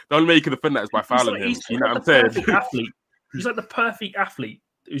that. The only way you can defend that is by fouling him. You know what I'm saying? Athlete. He's like the perfect athlete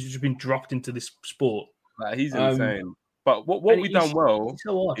who's just been dropped into this sport. Like, he's insane. But what we've done well is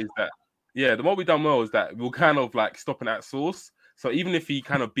that we're kind of like stopping at source. So even if he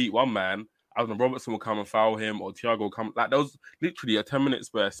kind of beat one man, I don't know, Robertson will come and foul him, or Thiago will come. Like, there was literally a 10 minutes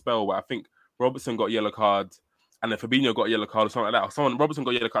spell where I think Robertson got yellow cards, and then Fabinho got a yellow card or something like that. Robertson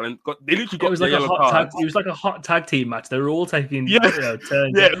got yellow card, and they literally got the yellow card. It was like a hot tag team match. They were all taking turns.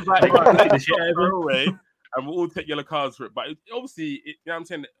 Yeah, it was like and we'll all take yellow cards for it. But obviously, you know what I'm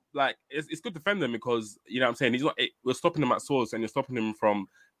saying? Like, it's good to defend them because, you know what I'm saying, we're stopping him at source, and you're stopping him from,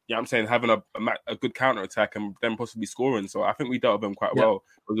 you know what I'm saying, having a good counter attack and then possibly scoring. So I think we dealt with him quite well.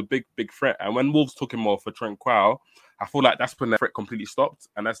 It was a big threat. And when Wolves took him off for Tranquil, I feel like that's when the threat completely stopped,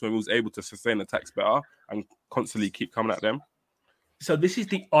 and that's when we was able to sustain attacks better and constantly keep coming at them. So this is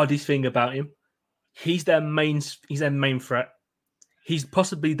the oddest thing about him. He's their main threat. He's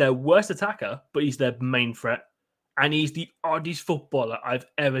possibly their worst attacker, but he's their main threat. And he's the oddest footballer I've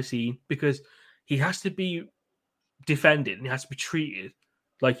ever seen because he has to be defended and he has to be treated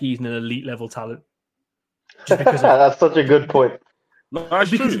like he's an elite level talent. Just because that's such a good point. No,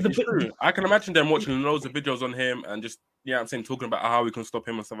 it's true. I can imagine them watching loads of videos on him and just, you know what I'm saying, talking about how we can stop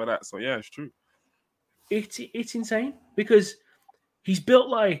him and stuff like that. So yeah, it's true. It's insane because he's built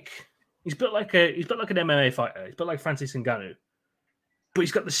like an MMA fighter. He's built like Francis Ngannou, but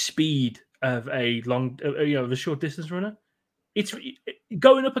he's got the speed of a of a short distance runner. It's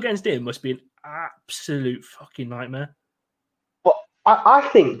going up against him must be an absolute fucking nightmare. But I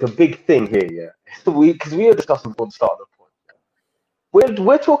think the big thing here, because we were discussing before the start of the point,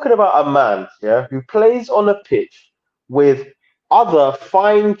 we're talking about a man, who plays on a pitch with other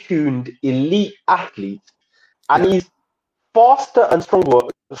fine-tuned elite athletes, and he's faster and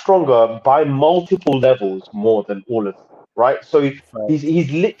stronger by multiple levels more than all of them. Right, so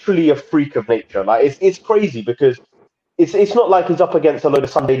he's literally a freak of nature. Like it's crazy because it's not like he's up against a load of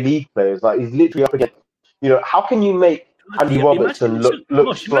Sunday League players. Like he's literally up against, how can you make Andy Robertson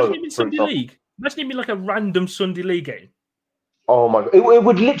look slow? Imagine him in Sunday League. Imagine him in like a random Sunday League game. Oh my god, it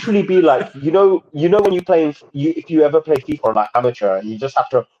would literally be like you know when you play if you ever play FIFA on like amateur and you just have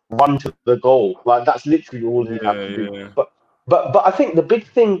to run to the goal. Like that's literally all you have to do. But I think the big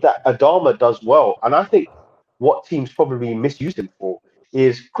thing that Adama does well, and I think what teams probably misuse him for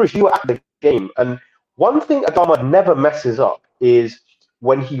is, Chris, you were at the game, and one thing Adama never messes up is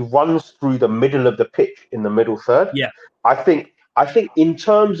when he runs through the middle of the pitch in the middle third. Yeah, I think in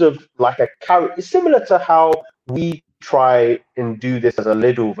terms of like a carry, similar to how we try and do this as a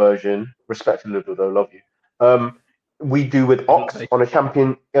Lidl version. Respect to Lidl, though, love you. We do with Ox on a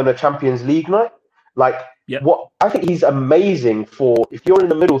Champions League night. What I think he's amazing for if you're in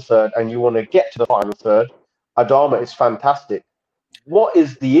the middle third and you want to get to the final third. Adama is fantastic. What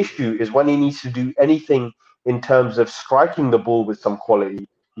is the issue is when he needs to do anything in terms of striking the ball with some quality,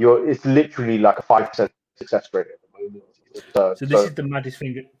 it's literally like a 5% success rate at the moment. So this is the maddest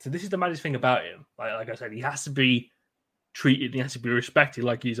thing. So this is the maddest thing about him. Like I said, he has to be treated, he has to be respected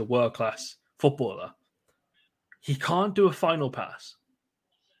like he's a world-class footballer. He can't do a final pass.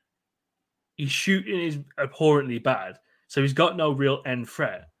 His shooting is abhorrently bad, so he's got no real end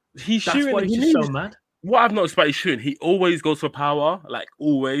threat. He's That's why he's just so mad. what I've noticed about his shooting, he always goes for power, like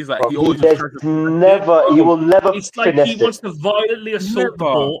always. Like Bro, he always just tries to he will never. It's like he wants to violently assault the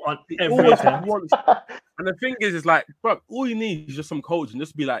ball on every attempt. And the thing is like, bro, all you need is just some coaching,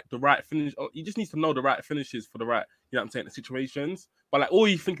 just be like the right finish. You just need to know the right finishes for the right, you know what I'm saying, the situations. But like all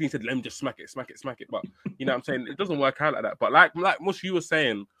you thinking, he said, let me just smack it. But you know what I'm saying, it doesn't work out like that. But like Mush, you were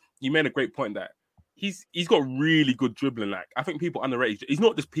saying, you made a great point that he's got really good dribbling. Like I think people underrate. He's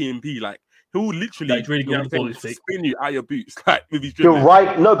not just P&P. Like he'll literally really good with his feet. Spin you out your boots, like with his dribbling.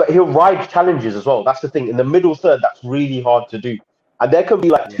 He'll ride challenges as well. That's the thing. In the middle third, that's really hard to do. And there can be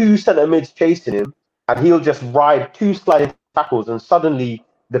like two centre mids chasing him, and he'll just ride two sliding tackles, and suddenly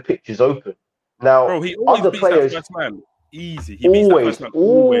the pitch is open. Now, bro, he always beats that first man. Easy. He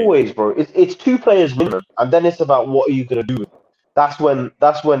always, bro. It's two players minimum, and then it's about what are you gonna do with it. That's when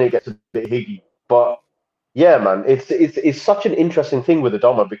it gets a bit higgy. But yeah, man, it's such an interesting thing with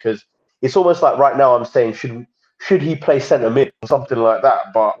Adama because it's almost like right now I'm saying should he play centre mid or something like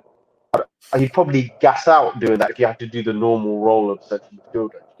that, but he'd probably gas out doing that if you had to do the normal role of central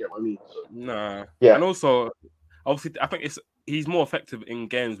midfielder. You get what I mean? So, nah. Yeah. And also, obviously, I think he's more effective in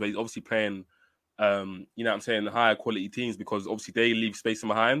games where he's obviously playing, you know what I'm saying, higher quality teams because obviously they leave space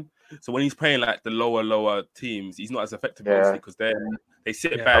behind. So when he's playing like the lower teams, he's not as effective obviously because they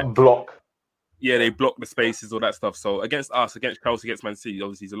sit back, block. Yeah, they block the spaces, all that stuff. So against us, against Chelsea, against Man City,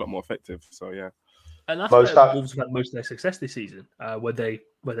 obviously he's a lot more effective. So yeah. And that's where Wolves have had most of their success this season, where they've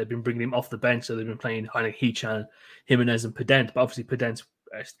been bringing him off the bench. So they've been playing Heinrich Hichan, Jimenez, and Pedent. But obviously Pedent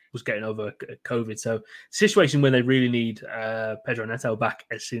was getting over COVID. So situation where they really need Pedro Neto back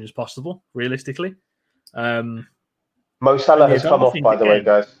as soon as possible, realistically. Mo Salah has come off, by the way,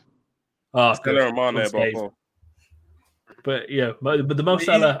 guys. Oh, Salah and but yeah, but the Mo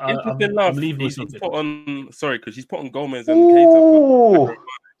Salah, I'm leaving he's put on. Sorry, because he's put on Gomez and Keita.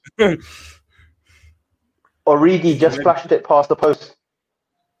 Origi just flashed it past the post.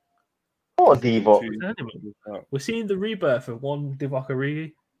 What a Divock. We're seeing the rebirth of one Divock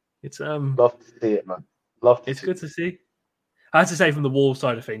Origi. It's love to see it, man. It's good to see. I have to say from the Wolves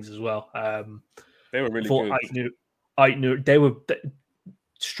side of things as well. They were really good. They were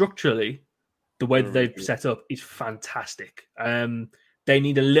structurally the way that they've set up is fantastic. They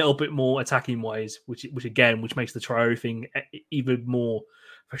need a little bit more attacking wise, which makes the Traore thing even more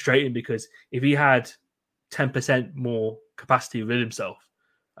frustrating because if he had 10% more capacity within himself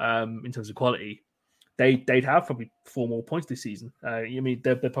in terms of quality, they'd have probably 4 more points this season. I mean,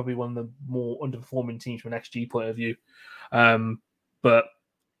 they're probably one of the more underperforming teams from an XG point of view. But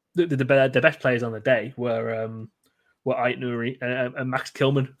the best players on the day were Ait-Nouri and Max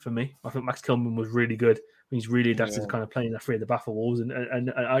Kilman for me. I think Max Kilman was really good. He's really adapted to kind of playing that free at the back of Wolves. And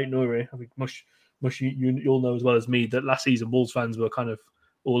Ait-Nouri, I think Mush you'll know as well as me that last season Wolves fans were kind of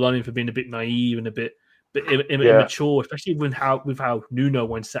all on him for being a bit naive and a bit immature, especially with how Nuno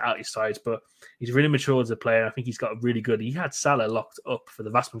went to set out his sides. But he's really mature as a player. I think he's got really good. He had Salah locked up for the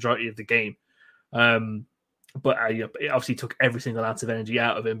vast majority of the game. But it obviously took every single ounce of energy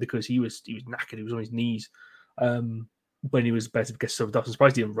out of him because he was knackered. He was on his knees when he was about to get subbed off. I'm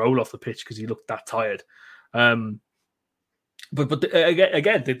surprised he didn't roll off the pitch because he looked that tired. But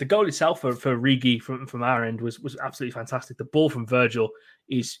again, the goal itself for Origi from our end was absolutely fantastic. The ball from Virgil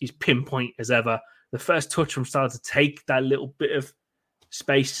is pinpoint as ever. The first touch from Salah to take that little bit of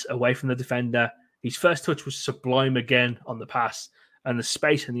space away from the defender. His first touch was sublime again on the pass. And the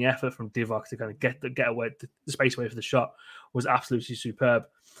space and the effort from Divock to kind of get away the space away for the shot was absolutely superb.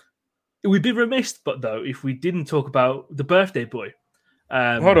 We'd be remiss, though, if we didn't talk about the birthday boy.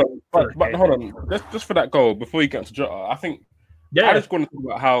 Hold on. Just for that goal, before you get to Jota, I think I just want to talk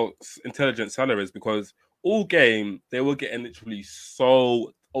about how intelligent Salah is because all game they were getting literally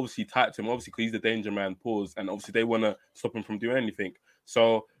so obviously tight to him, obviously because he's the danger man, and obviously they want to stop him from doing anything.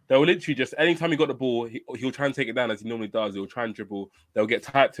 So they will literally just, anytime he got the ball, he'll try and take it down as he normally does. He'll try and dribble. They'll get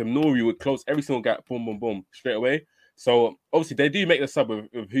tight to him. Nouri would close every single gap, boom, boom, boom, straight away. So obviously they do make the sub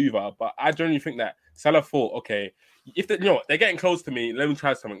with Hoover, but I generally think that Salah thought, okay, if they're getting close to me, let me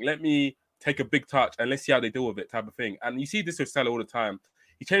try something. Let me take a big touch and let's see how they deal with it, type of thing. And you see this with Salah all the time.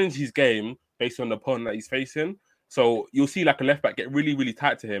 He changes his game based on the opponent that he's facing. So you'll see like a left back get really, really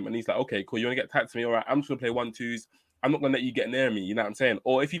tight to him, and he's like, okay, cool, you want to get tight to me? All right, I'm just going to play 1-2s. I'm not going to let you get near me, you know what I'm saying?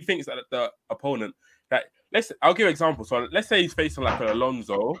 Or if he thinks that the opponent, I'll give an example. So let's say he's facing like an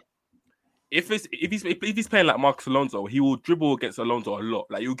Alonso. If he's playing like Marcus Alonso, he will dribble against Alonso a lot.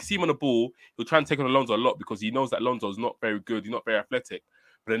 Like you'll see him on the ball, he'll try and take on Alonso a lot because he knows that Alonso is not very good, he's not very athletic.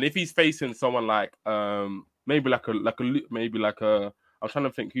 But then if he's facing someone like maybe like a I'm trying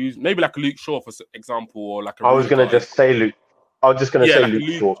to think maybe like a Luke Shaw, for example, or like I was going to just say Luke. I was just going to say like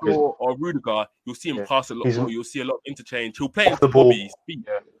Luke Shaw. Or Rudiger, you'll see him pass a lot more. You'll see a lot of interchange. He'll play into Bobby's feet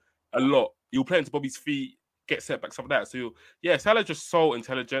a lot. He'll play into Bobby's feet, get setbacks, stuff like that. So, Salah's just so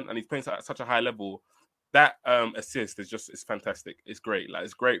intelligent and he's playing at such a high level. That assist it's fantastic. It's great. Like,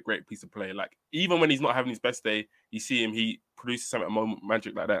 it's great piece of play. Like, even when he's not having his best day, you see him, he produces something at moment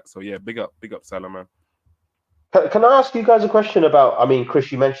magic like that. So, yeah, big up Salah, man. Can I ask you guys a question about, I mean,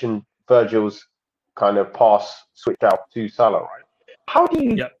 Chris, you mentioned Virgil's kind of pass switch out to Salah, right? How do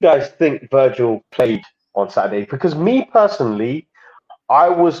you guys think Virgil played on Saturday? Because me personally, I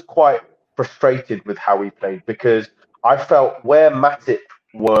was quite frustrated with how he played because I felt where Matip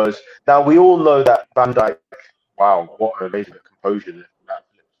was. Now, we all know that Van Dijk, wow, what an amazing composure.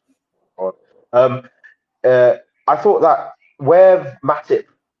 I thought that where Matip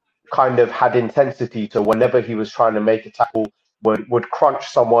kind of had intensity to whenever he was trying to make a tackle, would crunch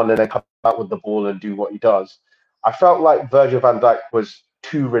someone and then come out with the ball and do what he does. I felt like Virgil van Dijk was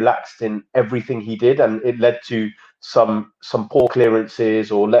too relaxed in everything he did, and it led to some poor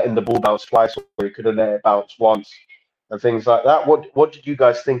clearances or letting the ball bounce twice, or he could have let it bounce once and things like that. What did you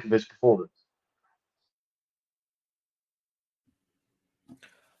guys think of his performance?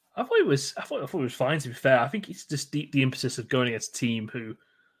 I thought it was fine, to be fair. I think it's just the emphasis of going against a team who,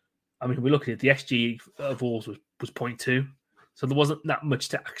 I mean, we look at it, the XG of Wolves was 0.2. So there wasn't that much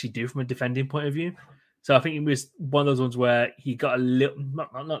to actually do from a defending point of view. So I think it was one of those ones where he got a little,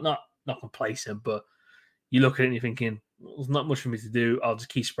 not complacent, but you look at it and you're thinking, there's not much for me to do. I'll just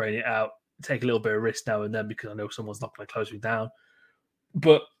keep spraying it out, take a little bit of risk now and then because I know someone's not going to close me down.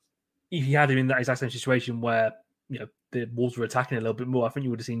 But if you had him in that exact same situation where, the Wolves were attacking a little bit more, I think you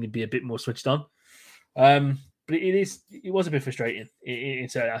would have seen him be a bit more switched on. But it was a bit frustrating in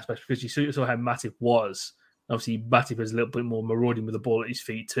certain aspects because you saw how Matip was. Obviously, Matip was a little bit more marauding with the ball at his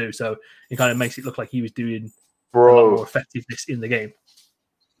feet too, so it kind of makes it look like he was doing a lot more effectiveness in the game.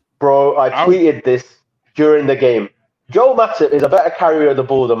 Bro, I tweeted this during the game. Joel Matip is a better carrier of the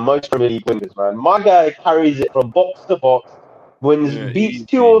ball than most Premier League wingers, man. My guy carries it from box to box, beats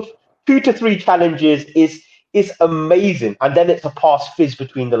two to three challenges. It's amazing, and then it's a pass fizz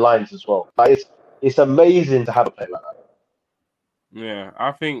between the lines as well. Like it's amazing to have a player like that. Yeah,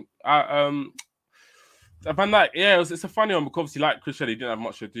 I think Van Dijk, it's a funny one because obviously, like Chris said, he didn't have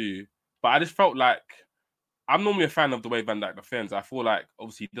much to do. But I just felt like I'm normally a fan of the way Van Dijk defends. I feel like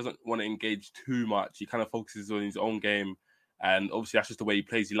obviously he doesn't want to engage too much. He kind of focuses on his own game, and obviously that's just the way he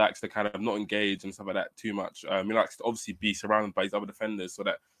plays. He likes to kind of not engage and stuff like that too much. He likes to obviously be surrounded by his other defenders so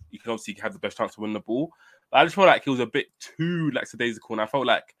that he can obviously have the best chance to win the ball. But I just felt like he was a bit too lackadaisical, and I felt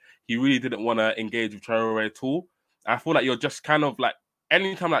like he really didn't want to engage with Traore at all. I feel like you're just kind of like,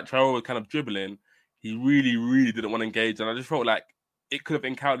 anytime like Traore was kind of dribbling, he really, really didn't want to engage. And I just felt like it could have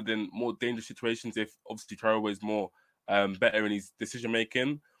encountered in more dangerous situations if obviously Traore was more better in his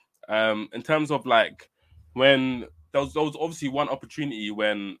decision-making. In terms of like when there was obviously one opportunity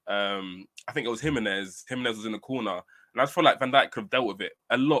when I think it was Jimenez was in the corner. And I just felt like Van Dijk could have dealt with it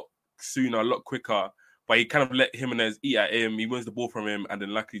a lot sooner, a lot quicker. But he kind of let Jimenez eat at him. He wins the ball from him, and then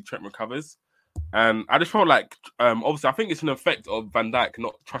luckily Trent recovers. And I just felt like, obviously, I think it's an effect of Van Dijk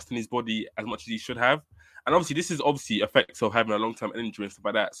not trusting his body as much as he should have. And obviously, this is obviously effects of having a long-term injury and stuff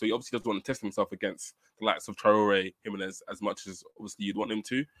like that. So he obviously doesn't want to test himself against the likes of Traore, Jimenez, as much as obviously you'd want him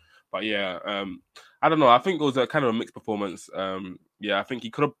to. But yeah, I don't know. I think it was a kind of a mixed performance. I think he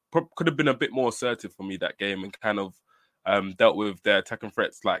could have been a bit more assertive for me that game and kind of dealt with their attacking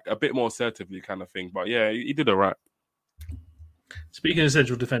threats like a bit more assertively kind of thing. But yeah, he did all right. Speaking of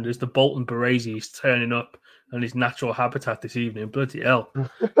central defenders, the Bolton Baresi is turning up on his natural habitat this evening. Bloody hell.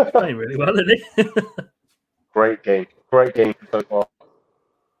 He's playing really well, isn't he? Great game so far.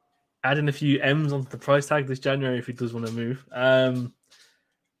 Adding a few M's onto the price tag this January if he does want to move.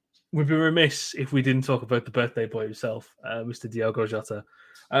 We'd be remiss if we didn't talk about the birthday boy himself, Mr. Diogo Jota.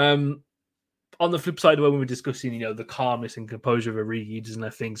 On the flip side, when we were discussing, the calmness and composure of Origi, he doesn't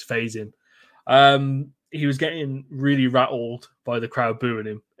let things phase him. He was getting really rattled by the crowd booing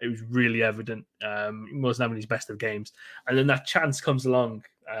him. It was really evident. He wasn't having his best of games. And then that chance comes along,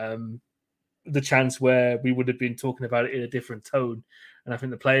 the chance where we would have been talking about it in a different tone. And I think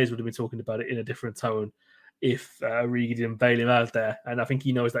the players would have been talking about it in a different tone if Origi didn't bail him out there. And I think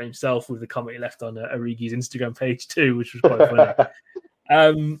he knows that himself with the comment he left on Origi's Instagram page too, which was quite funny.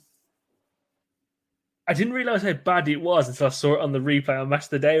 I didn't realise how bad it was until I saw it on the replay on Match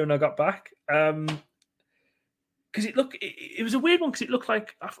of the Day when I got back. Because it was a weird one because it looked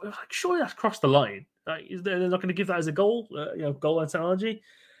like, I was like, surely that's crossed the line. Like, they're not going to give that as a goal, goal line technology.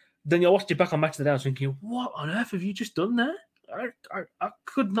 Then you watched it back on Match of the Day, I was thinking, what on earth have you just done there? I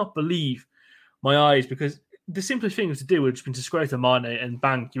could not believe my eyes because the simplest thing to do would have just been to square to Mane and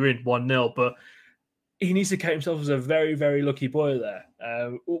bang, you're in 1-0. But he needs to count himself as a very, very lucky boy there.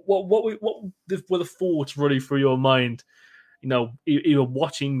 What were the thoughts running through your mind? Either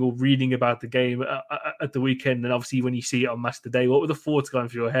watching or reading about the game at the weekend, and obviously when you see it on Match Today, what were the thoughts going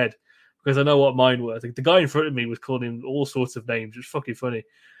through your head? Because I know what mine were. The guy in front of me was calling him all sorts of names. It was fucking funny.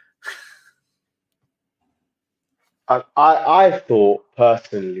 I thought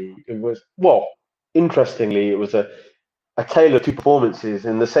personally it was, interestingly, it was a tale of two performances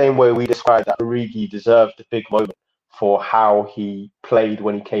in the same way we described that Origi deserved a big moment for how he played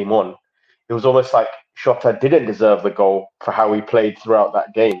when he came on. It was almost like Jota didn't deserve the goal for how he played throughout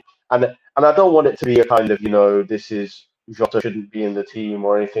that game. And I don't want it to be a kind of, this is Jota shouldn't be in the team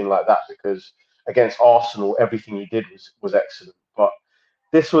or anything like that, because against Arsenal, everything he did was excellent. But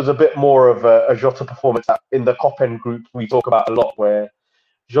this was a bit more of a Jota performance that in the Copen group we talk about a lot, where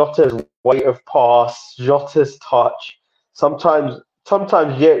Jota's weight of pass, Jota's touch, sometimes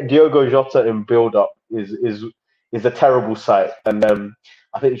Diogo Jota in build-up is a terrible sight. And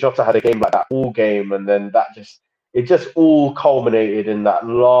I think Jota had a game like that all game, and then it just all culminated in that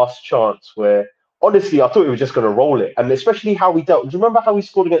last chance where, honestly, I thought he was just going to roll it. And especially how he dealt. Do you remember how he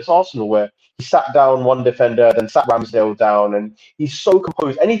scored against Arsenal, where he sat down one defender, then sat Ramsdale down, and he's so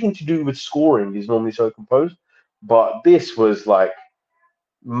composed. Anything to do with scoring, he's normally so composed. But this was like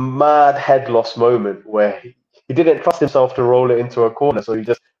mad head loss moment where he didn't trust himself to roll it into a corner, so he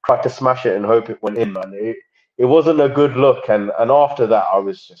just tried to smash it and hope it went in, man. It wasn't a good look, and after that, I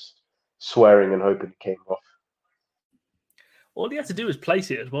was just swearing and hoping it came off. All he had to do was place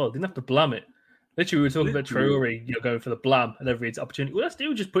it as well. Didn't have to blam it. Literally, we were talking about Traore, going for the blam and every opportunity. Well, that's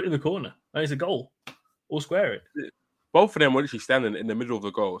do just put it in the corner, and it's a goal. Or square it. Both of them were literally standing in the middle of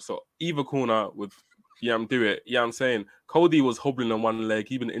the goal, so either corner would do it. Yeah, I'm saying Cody was hobbling on one leg.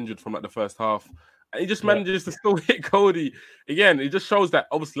 He'd been injured from the first half, and he just manages to still hit Cody again. It just shows that,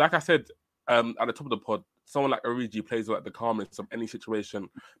 obviously, like I said at the top of the pod, someone like Origi plays like the calmness of any situation.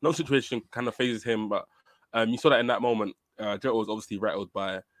 No situation kind of phases him, but you saw that in that moment. Jota was obviously rattled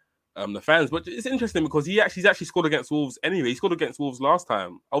by the fans, but it's interesting because he's actually scored against Wolves anyway. He scored against Wolves last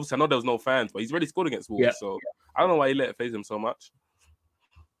time. Obviously, I know there was no fans, but he's already scored against Wolves. So I don't know why he let it phase him so much.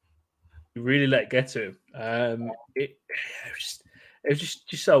 He really let it get to him. It was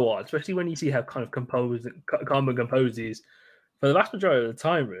just so odd, especially when you see how kind of calm and composed he is for the vast majority of the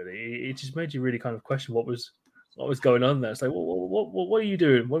time. Really, it just made you really kind of question what was going on there. It's like, what are you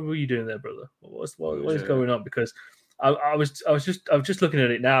doing? What were you doing there, brother? What is going on? Because I was just looking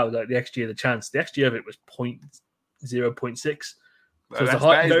at it now, like the XG of the chance. The XG of it was 0.6. So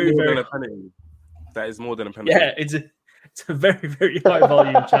That is more than a penalty. Yeah, it's a very, very high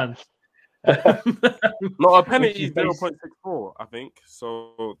volume chance. No, a penalty is 0.64, I think.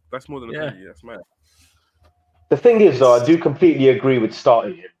 So that's more than a penalty. That's mad. The thing is, though, I do completely agree with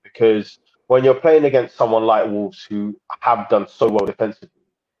starting him, because when you're playing against someone like Wolves who have done so well defensively,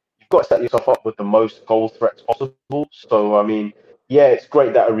 you've got to set yourself up with the most goal threats possible. So, I mean, yeah, it's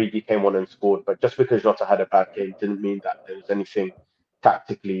great that Origi came on and scored, but just because Jota had a bad game didn't mean that there was anything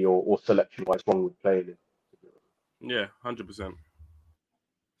tactically or selection-wise wrong with playing him. Yeah, 100%.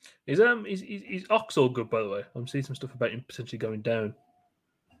 Is Ox all good, by the way? I'm seeing some stuff about him potentially going down.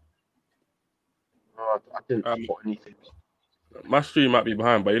 I didn't spot anything. My stream might be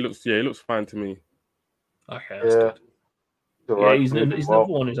behind, but he looks fine to me. Okay, that's good. Right. He's another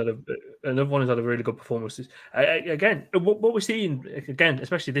one who's had a really good performance. Again, what we're seeing again,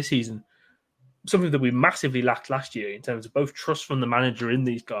 especially this season, something that we massively lacked last year in terms of both trust from the manager in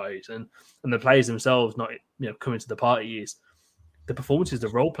these guys and the players themselves not coming to the party, is the performances, the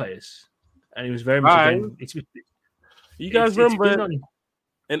role players, and it was very much again. You guys remember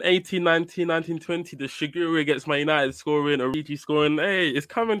in 18, 19, 19, 20, the Shaqiri against Man United scoring, Origi scoring. Hey, it's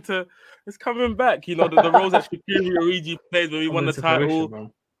coming back. The roles that Shaqiri, Origi played when we won the title.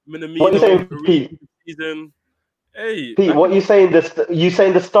 Minamino, what are you saying, Pete? Season. Hey, Pete, what are you saying? You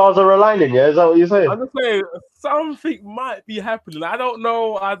saying the stars are aligning? Yeah, is that what you're saying? I'm just saying something might be happening. I don't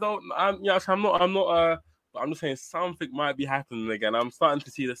know. I'm just saying something might be happening again. I'm starting to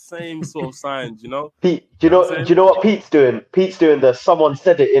see the same sort of signs, Pete, do you know what Pete's doing? Pete's doing the someone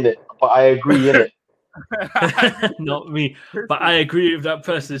said it in it, but I agree in it. Not me, but I agree with that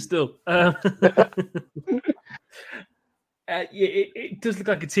person still. It does look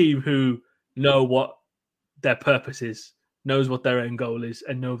like a team who know what their purpose is, knows what their end goal is,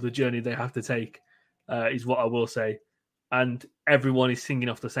 and know the journey they have to take, is what I will say. And everyone is singing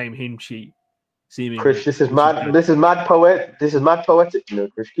off the same hymn sheet seemingly. Chris, this is mad. This is mad poet. This is mad poetic.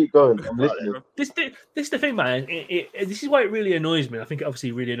 Chris, keep going. I'm listening. This is the thing, man. This is why it really annoys me. I think it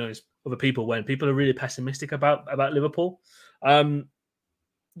obviously really annoys other people when people are really pessimistic about Liverpool.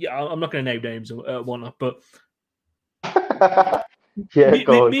 Yeah, I'm not going to name names or whatnot, but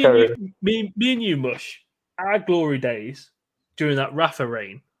me and you, Mush, our glory days during that Rafa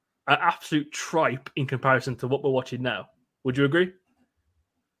reign are absolute tripe in comparison to what we're watching now. Would you agree?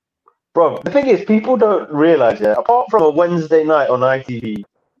 Bro, the thing is, people don't realise, apart from a Wednesday night on ITV,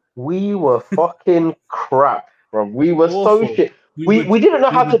 we were fucking crap, bro. We were awful. So shit. We didn't know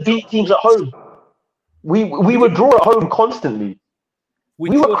how to beat teams at home. We would draw at home constantly.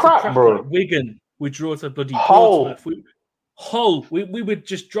 We were crap, bro. Like Wigan, we draw to bloody Hull. Portsmouth. We would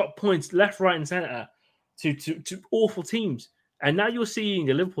just drop points left, right, and centre to awful teams. And now you're seeing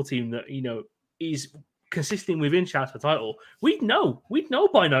a Liverpool team that is consisting within shout for title. We'd know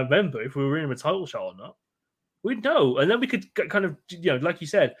by November if we were in a title shot or not. We'd know, and then we could kind of like you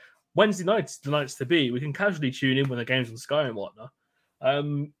said, Wednesday nights the nights to be. We can casually tune in when the game's on Sky and whatnot.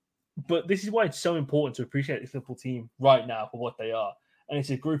 But this is why it's so important to appreciate this Liverpool team right now for what they are. And it's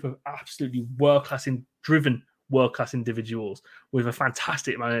a group of absolutely world-class individuals with a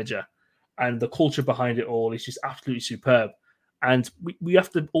fantastic manager. And the culture behind it all is just absolutely superb. And we have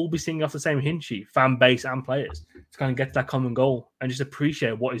to all be singing off the same hymn sheet, fan base and players, to kind of get to that common goal and just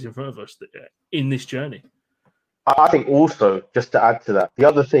appreciate what is in front of us in this journey. I think also, just to add to that, the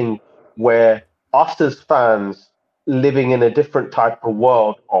other thing where us as fans living in a different type of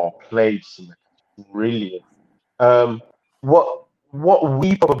world are played brilliant. What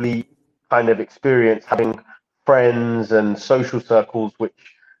we probably kind of experience having friends and social circles which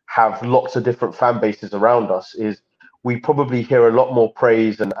have lots of different fan bases around us is we probably hear a lot more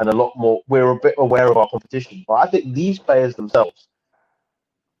praise and a lot more, we're a bit aware of our competition. But I think these players themselves,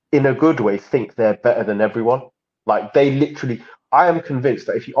 in a good way, think they're better than everyone. Like they literally, I am convinced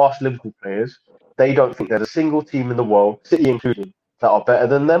that if you ask Liverpool players, they don't think there's a single team in the world, City included, that are better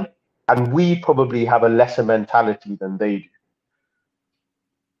than them. And we probably have a lesser mentality than they do.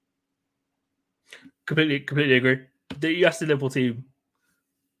 Completely agree. You ask the Liverpool team,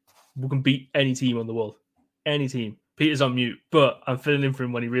 we can beat any team on the world. Any team. Peter's on mute, but I'm filling in for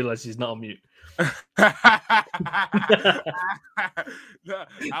him when he realizes he's not on mute. I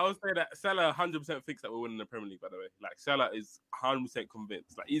would say that Salah 100% thinks that we're winning the Premier League, by the way. Like, Salah is 100%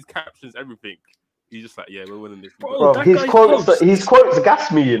 convinced. Like, he captions everything. He's just like, yeah, we're winning this. Bro, his quotes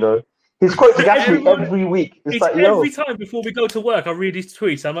gas me, His quotes gas me every week. It's like, every time before we go to work, I read his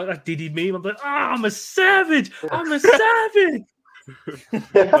tweets. I'm like, that Diddy meme. I'm like, I'm a savage. I'm a savage.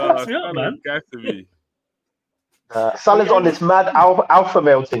 That's me up, man. Me. Salah's on this mad alpha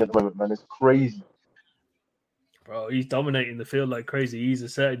male thing at the moment, man. It's crazy. Bro, he's dominating the field like crazy. He's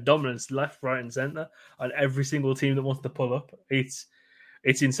asserting dominance left, right, and centre on every single team that wants to pull up. It's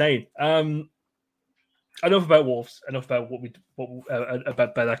insane. Enough about Wolves. Enough about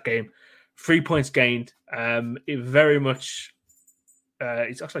about that game. 3 points gained. It very much.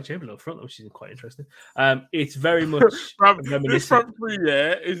 It's actually Chamberlain up front, which is quite interesting. It's very much this front three.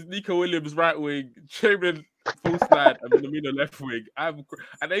 Yeah, is Nico Williams right wing, Chamberlain full slide, and Minamino left wing.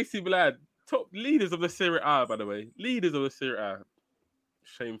 And AC Milan, top leaders of the Serie A, by the way, leaders of the Serie A.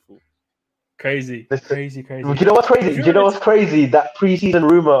 Shameful. Crazy. Do you know what's crazy? That pre-season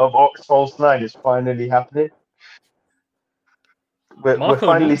rumor of Ox false 9 is finally happening. We're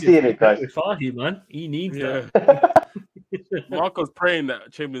finally seeing it, guys. With Farhi, man, he needs that. Marco's praying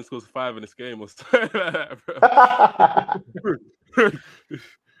that Chamberlain scores 5 in this game or something like that, bro.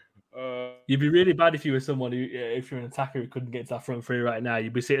 You'd be really bad if you were someone who, if you're an attacker who couldn't get to that front three right now.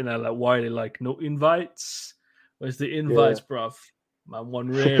 You'd be sitting there like Wiley, like, no invites. Where's the invites, bruv? Man, one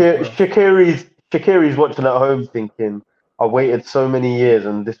real. Shaqiri's watching at home thinking, I waited so many years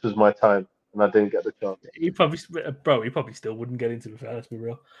and this was my time and I didn't get the chance. He probably still wouldn't get into it, let's be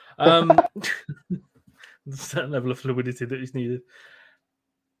real. Certain level of fluidity that is needed.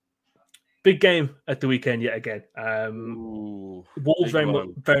 Big game at the weekend yet again. Wolves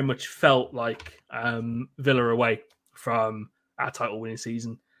very much felt like Villa away from our title winning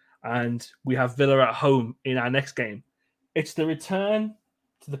season, and we have Villa at home in our next game. It's the return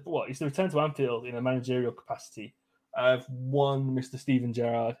to It's the return to Anfield in a managerial capacity of one Mr. Steven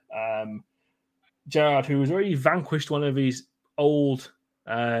Gerrard. Gerrard, who has already vanquished one of his old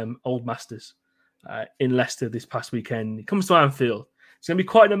masters in Leicester this past weekend. He comes to Anfield. It's going to be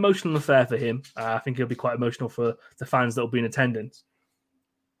quite an emotional affair for him. I think it'll be quite emotional for the fans that will be in attendance.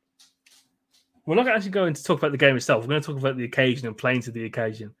 We're not actually going to talk about the game itself. We're going to talk about the occasion and playing to the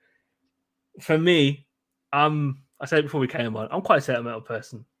occasion. For me, I said it before we came on, I'm quite a sentimental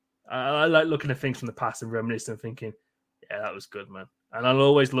person. I like looking at things from the past and reminiscing and thinking, yeah, that was good, man. And I'll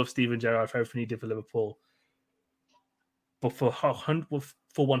always love Steven Gerrard for everything he did for Liverpool. But for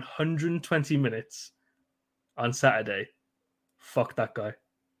 120 minutes on Saturday, fuck that guy.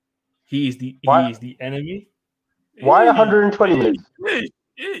 He is the enemy. Why 120 minutes?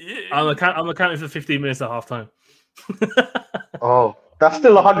 I'm accounting for 15 minutes at halftime. Oh, that's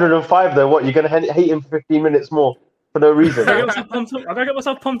still 105 though. What, you're going to hate him for 15 minutes more for no reason? I gotta get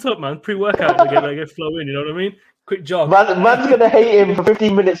myself pumped up, man. Pre-workout to get flow in. You know what I mean? Quick jog. Man's going to hate him for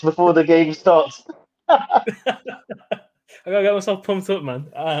 15 minutes before the game starts. I gotta get myself pumped up,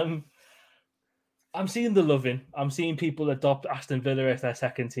 man. I'm seeing the loving. I'm seeing people adopt Aston Villa as their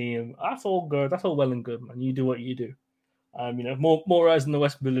second team. That's all good. That's all well and good, man. You do what you do. More eyes in the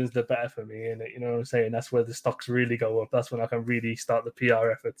West Midlands, the better for me. And you know what I'm saying? That's where the stocks really go up. That's when I can really start the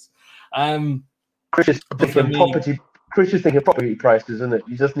PR efforts. Chris is thinking property prices, isn't it?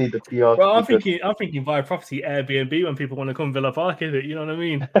 You just need the PR. Well, I'm thinking buy a property Airbnb when people want to come Villa Park, is it? You know what I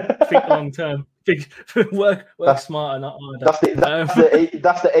mean? Think long term. Work smarter, not harder.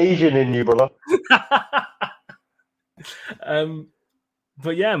 That's the Asian in you, brother.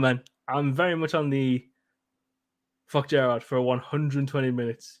 But yeah, man, I'm very much on the fuck Gerrard for 120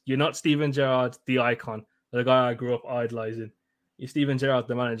 minutes. You're not Steven Gerrard, the icon, the guy I grew up idolizing. You're Steven Gerrard,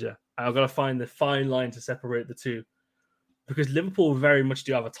 the manager. And I've got to find the fine line to separate the two. Because Liverpool very much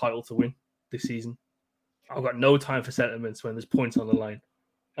do have a title to win this season. I've got no time for sentiments when there's points on the line.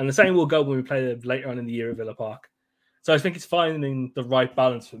 And the same will go when we play them later on in the year at Villa Park. So I think it's finding the right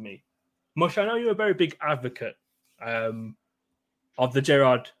balance for me. Mush, I know you're a very big advocate of the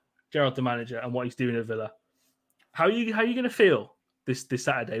Gerrard the manager, and what he's doing at Villa. How are you going to feel this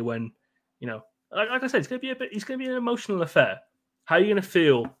Saturday when, you know, like I said, it's going to be an emotional affair. How are you going to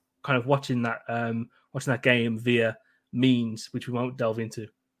feel kind of watching that game via means, which we won't delve into?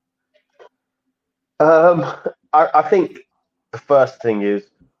 I think the first thing is,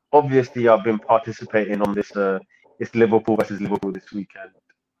 obviously I've been participating on this Liverpool versus Liverpool this weekend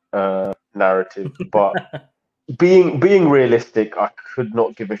narrative, but being realistic, I could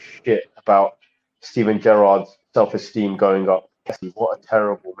not give a shit about Steven Gerrard's self-esteem going up. What a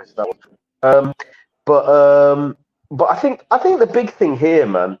terrible miss that was. But I think the big thing here,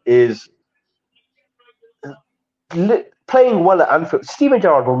 man, is playing well at Anfield. Steven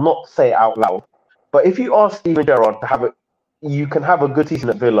Gerrard will not say it out loud, but if you ask Steven Gerrard to have it, you can have a good season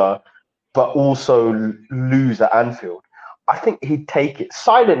at Villa, but also lose at Anfield. I think he'd take it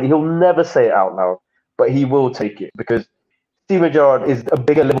silently. He'll never say it out loud, but he will take it because Steven Gerrard is a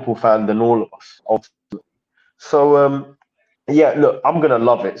bigger Liverpool fan than all of us, ultimately. So, yeah, look, I'm going to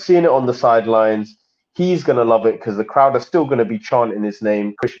love it. Seeing it on the sidelines, he's going to love it because the crowd are still going to be chanting his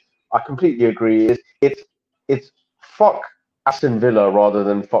name. Chris, I completely agree. It's fuck Aston Villa rather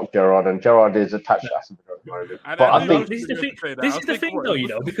than fuck Gerrard, and Gerrard is attached to Aston Villa. But I think this is the thing, though, you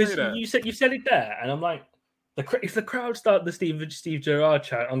know, because you said it there, and I'm like, if the crowd start the Steve Gerrard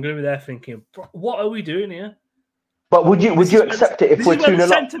chat, I'm going to be there thinking, what are we doing here? But would you accept it if we're 2-0 up?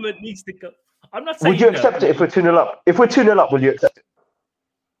 Sentiment needs to go. I'm not saying. Would you accept it if we're 2-0 up? If we're 2-0 up, will you accept it?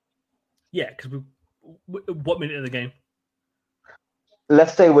 Yeah, because what minute of the game?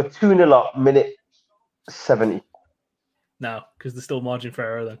 Let's say we're 2-0 up, minute 70. No, because there's still margin for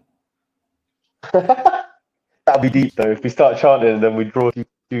error then. That'd be deep though. If we start chanting and then we draw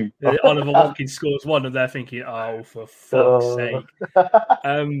 2-2. Oliver Watkins scores one, and they're thinking, "Oh, for fuck's sake!"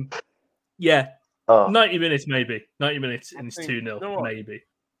 Yeah, 90 minutes maybe. 90 minutes and it's 2-0 maybe.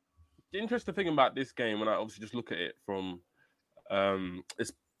 The interesting thing about this game, when I obviously just look at it from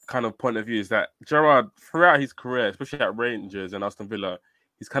its kind of point of view, is that Gerrard, throughout his career, especially at Rangers and Aston Villa,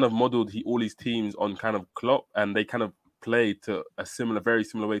 he's kind of modelled all his teams on kind of Klopp, and they kind of play to a very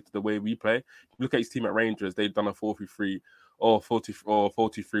similar way to the way we play. If you look at his team at Rangers, they've done a 4-3-3 or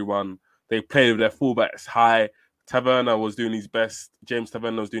 4-2-3-1. They played with their fullbacks high. Taverna was doing his best. James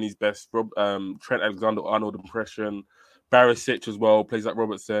Taverna was doing his best. Trent Alexander-Arnold impression. Barisic as well, plays like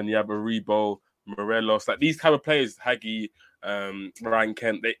Robertson. You have Aribo, Morelos. Like these kind of players, Hagi, Ryan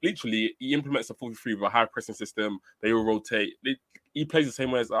Kent, he implements a 4-3 with a high pressing system. They all rotate. He plays the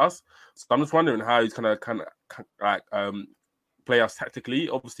same way as us. So I'm just wondering how he's kind of play us tactically.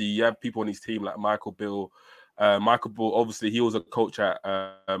 Obviously, you have people on his team like Michael Bill. Michael Bill, obviously, he was a coach at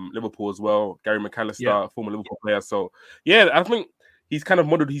Liverpool as well. Gary McAllister, former Liverpool player. So, yeah, I think he's kind of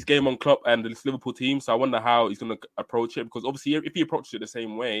modelled his game on Klopp and this Liverpool team. So I wonder how he's going to approach it. Because obviously, if he approaches it the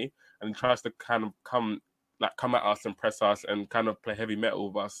same way and he tries to kind of come at us and press us and kind of play heavy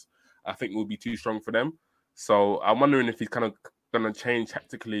metal with us, I think it will be too strong for them. So I'm wondering if he's kind of going to change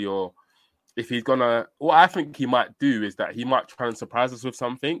tactically or if he's gonna, what I think he might do is that he might try and surprise us with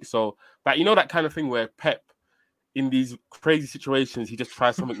something. So, but you know that kind of thing where Pep, in these crazy situations, he just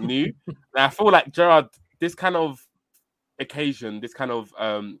tries something new. And I feel like Gerrard, this kind of occasion, this kind of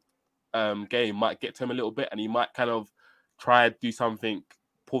game might get to him a little bit, and he might kind of try to do something,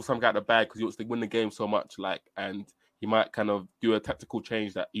 pull something out of the bag because he wants to win the game so much, and he might kind of do a tactical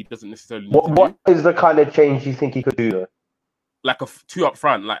change that he doesn't necessarily need to do. What is the kind of change you think he could do though? Like two up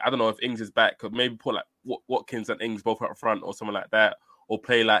front, like I don't know if Ings is back, could maybe put like Watkins and Ings both up front or something like that, or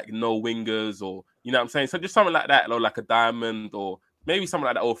play like no wingers, or you know what I'm saying. So just something like that, or like a diamond, or maybe something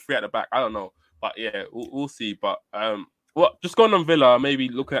like that, or three at the back. I don't know, but yeah, we'll see. But just going on Villa, maybe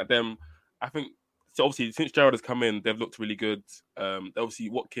looking at them, I think so. Obviously, since Gerrard has come in, they've looked really good. Obviously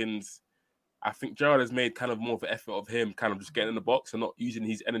Watkins, I think Gerrard has made kind of more of an effort of him kind of just getting in the box and not using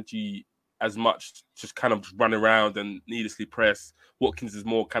his energy as much, just kind of run around and needlessly press. Watkins is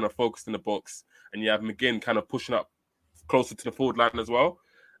more kind of focused in the box, and you have McGinn kind of pushing up closer to the forward line as well.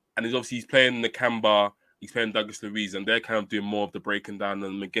 And he's playing Nakamba, he's playing Douglas Luiz, and they're kind of doing more of the breaking down,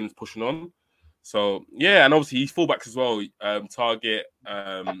 and McGinn's pushing on. So yeah, and obviously he's fullbacks as well. Target,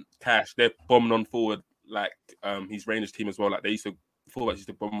 Cash, they're bombing on forward like his Rangers team as well. Like fullbacks used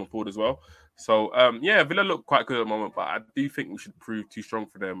to bomb on forward as well. So yeah, Villa look quite good at the moment, but I do think we should prove too strong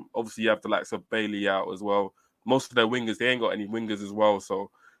for them. Obviously, you have the likes of Bailey out as well. Most of their wingers, they ain't got any wingers as well. So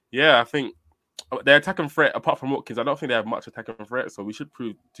yeah, I think their attacking threat, apart from Watkins, I don't think they have much attacking threat. So we should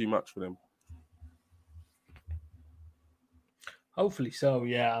prove too much for them. Hopefully so.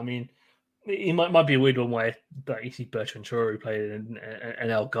 Yeah, I mean, it might be a weird one where you see Bertrand Traoré playing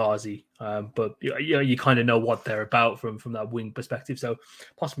and El Ghazi, but you kind of know what they're about from that wing perspective. So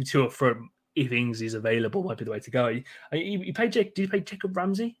possibly two up front, if Ings is available, might be the way to go. You played did you play Jacob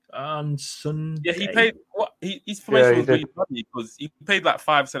Ramsey on Sunday? Yeah, he played. His formation was really funny because he played like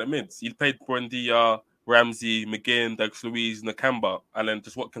 5 centre mids. He played Buendia, Ramsey, McGinn, Douglas Luiz, Nakamba, and then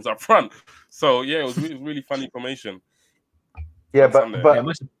just Watkins up front. So yeah, it was really funny formation. Yeah, but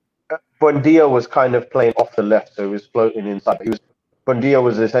Buendia was kind of playing off the left, so he was floating inside. Buendia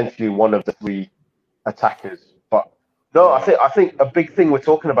was essentially one of the three attackers. But no, I think a big thing we're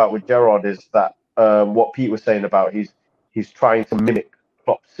talking about with Gerrard is that what Pete was saying about he's trying to mimic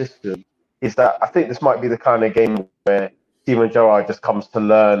Klopp's system. Is that I think this might be the kind of game where Steven Gerrard just comes to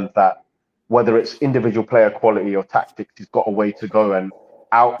learn that whether it's individual player quality or tactics, he's got a way to go and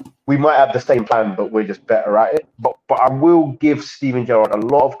out. We might have the same plan, but we're just better at it. But I will give Steven Gerrard a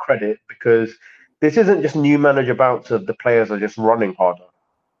lot of credit because this isn't just new manager bounce of the players are just running harder.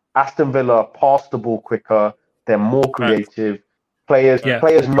 Aston Villa pass the ball quicker. They're more creative. Players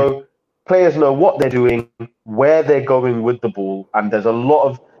know what they're doing, where they're going with the ball, and there's a lot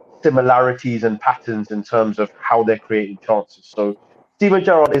of similarities and patterns in terms of how they're creating chances. So Steven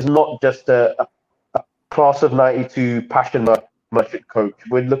Gerrard is not just a class of 92 passion merchant coach.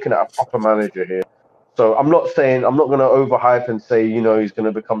 We're looking at a proper manager here. So I'm not going to overhype and say, he's going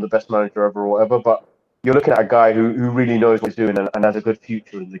to become the best manager ever or whatever, but you're looking at a guy who really knows what he's doing and has a good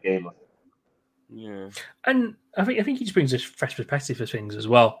future in the game. Yeah. And I think he just brings a fresh perspective for things as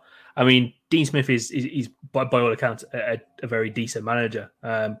well. I mean, Dean Smith is by all accounts a very decent manager.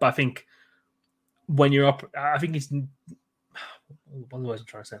 But I think when you're up, I think it's what was I'm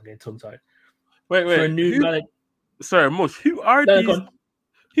trying to say? I'm getting tongue-tied. Wait. For a new manager. Sorry, Mush. Who are these?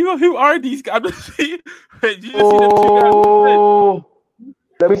 Who are these guys? Wait, did you just see them two guys?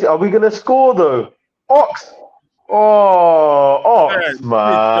 Let me see. Are we gonna score though? Ox. Ox,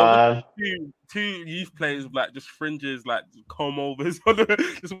 man. Two youth players with like just fringes, like comb overs,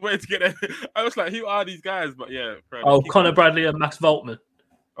 just waiting to get there. I was like, who are these guys? But yeah. Connor Bradley and Max Voltman.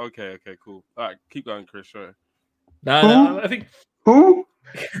 Okay, cool. All right, keep going, Chris. Sure. No, I think who?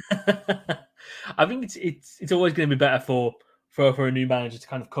 I think it's always going to be better for a new manager to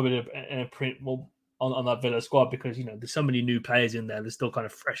kind of come in and print on that Villa squad because there's so many new players in there. They're still kind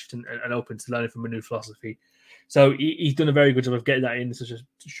of fresh and open to learning from a new philosophy. So he's done a very good job of getting that in such a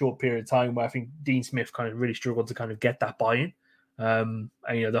short period of time. Where I think Dean Smith kind of really struggled to kind of get that buy-in. And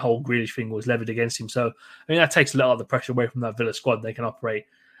the whole Grealish thing was levied against him. So I mean that takes a lot of the pressure away from that Villa squad. They can operate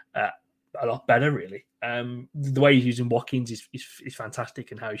a lot better, really. The way he's using Watkins is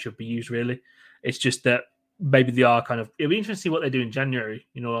fantastic and how he should be used, really. It's just that maybe they are kind of... It'll be interesting to see what they do in January,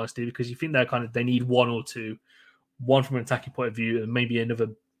 in all honesty, because you think they need one or two, one from an attacking point of view and maybe another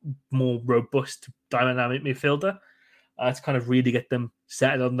more robust dynamic midfielder to kind of really get them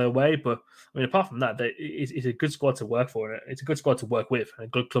settled on their way. But, I mean, apart from that, it's a good squad to work for. It's a good squad to work with and a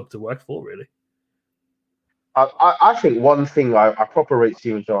good club to work for, really. I think one thing I proper rate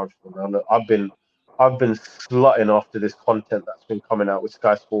Steven Gerrard for now. Look, I've I've been slutting after this content that's been coming out with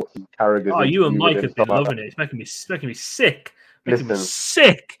Sky Sports and Carragher's. Oh, you and interview with Mike him, have been stuff like loving that. it. It's making me sick. Making me Listen,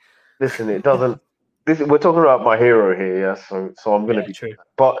 sick. Listen, it doesn't. We're talking about my hero here, yeah. So I'm gonna be. True.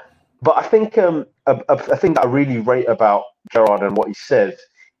 But I think a thing that I really rate about Gerrard and what he says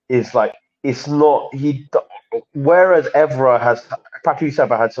is like it's not he. Whereas Patrice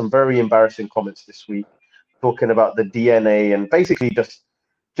Evra had some very embarrassing comments this week, talking about the DNA and basically just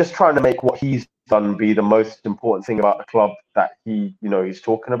trying to make what he's done be the most important thing about the club that he's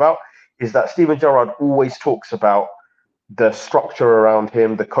talking about. Is that Steven Gerrard always talks about the structure around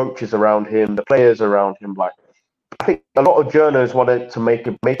him, the coaches around him, the players around him. Like, I think a lot of journalists wanted to make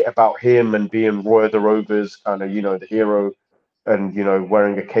it about him and being Roy the Rovers, kind of, the hero and,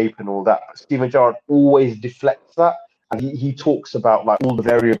 wearing a cape and all that. But Steven Gerrard always deflects that. And he talks about like all the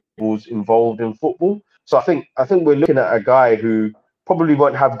variables involved in football. So I think we're looking at a guy who probably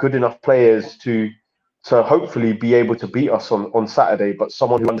won't have good enough players to hopefully be able to beat us on Saturday, but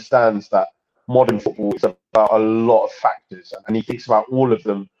someone who understands that modern football is about a lot of factors, and he thinks about all of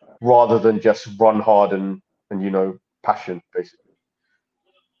them rather than just run hard and passion, basically.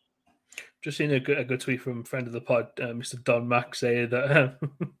 Just seen a good tweet from friend of the pod, Mr. Don Mack, saying that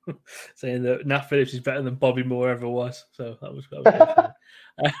Nat Phillips is better than Bobby Moore ever was. So that was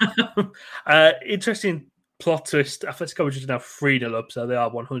interesting plot twist. Atletico Madrid are now 3-0 up, so they are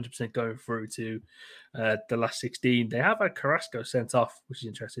 100% going through to the last 16. They have had Carrasco sent off, which is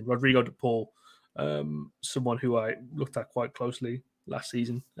interesting. Rodrigo de Paul, someone who I looked at quite closely last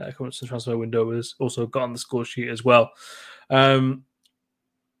season, coming up to the transfer window, has also got on the score sheet as well.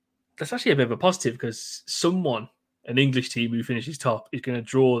 That's actually a bit of a positive because an English team who finishes top, is going to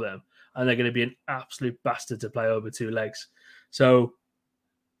draw them, and they're going to be an absolute bastard to play over two legs. So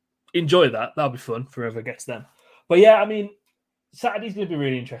enjoy that. That'll be fun for whoever gets them. But yeah, I mean, Saturday's going to be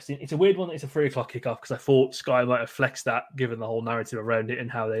really interesting. It's a weird one that it's a 3 o'clock kickoff because I thought Sky might have flexed that given the whole narrative around it and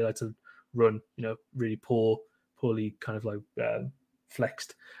how they like to run, really poorly kind of like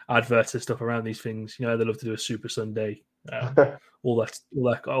flexed adverts and stuff around these things. They love to do a Super Sunday, all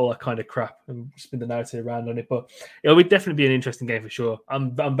that kind of crap and spin the narrative around on it. But it'll definitely be an interesting game for sure.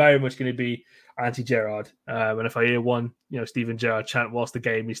 I'm very much going to be anti-Gerrard. And if I hear one, Steven Gerrard chant whilst the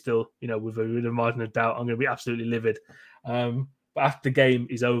game is still, with a margin of doubt, I'm going to be absolutely livid. But after the game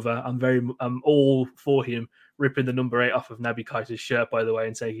is over, I'm all for him ripping the number 8 off of Naby Keita's shirt, by the way,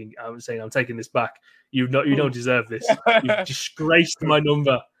 and saying I'm taking this back. You don't deserve this. You've disgraced my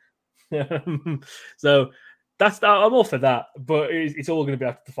number. So I'm all for that, but it's all going to be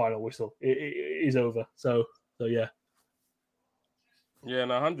after the final whistle. It is over. So yeah. Yeah,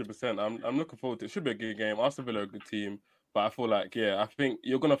 no, 100%. I'm looking forward to it. It should be a good game. Aston Villa are a good team, but I feel like, I think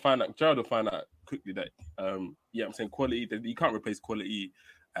you're going to find out, Gerrard will find out quickly that, I'm saying quality, that you can't replace quality,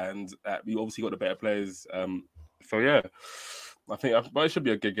 and we obviously got the better players. So yeah, I think, but it should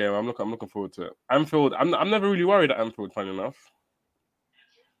be a good game. I'm looking forward to it. Anfield, I'm never really worried at Anfield, funny enough.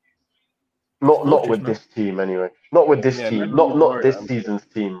 Not with this team, anyway. Not with this team. Not this season's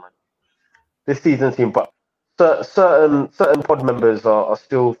team. Man. This season's team, but certain pod members are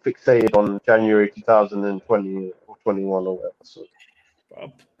still fixated on January 2020 or 21 or whatever. So.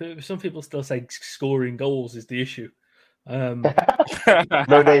 Some people still say scoring goals is the issue. No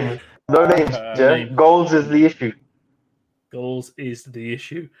names. Yeah. Goals is the issue. Goals is the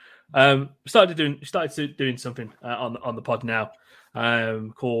issue. Started doing something on the pod now.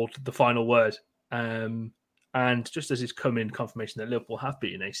 Called The Final Word. And just as it's come in confirmation that Liverpool have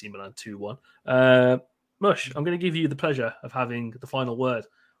beaten AC Milan 2-1, Mush, I'm going to give you the pleasure of having the final word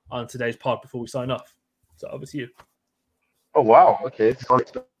on today's pod before we sign off. So over to you. Oh wow! Okay.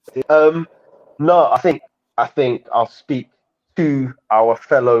 No, I think I'll speak to our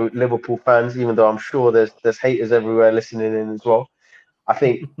fellow Liverpool fans, even though I'm sure there's haters everywhere listening in as well. I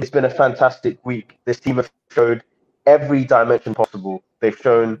think it's been a fantastic week. This team have showed every dimension possible. They've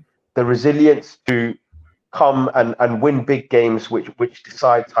shown the resilience to come and win big games which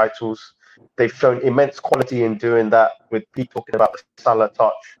decide titles. They've shown immense quality in doing that, with people talking about the Salah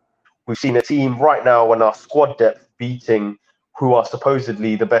touch. We've seen a team right now in our squad depth beating who are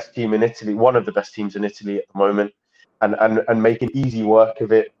supposedly the best team in Italy, one of the best teams in Italy at the moment, and making easy work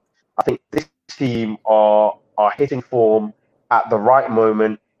of it. I think this team are hitting form at the right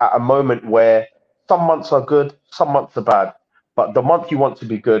moment, at a moment where some months are good, some months are bad. But the month you want to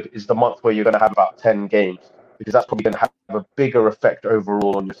be good is the month where you're going to have about 10 games, because that's probably going to have a bigger effect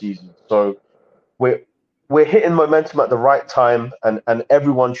overall on your season. So we're hitting momentum at the right time, and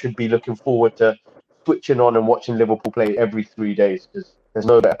everyone should be looking forward to switching on and watching Liverpool play every 3 days, because there's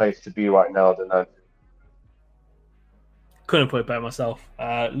no better place to be right now than that. Couldn't put it better myself.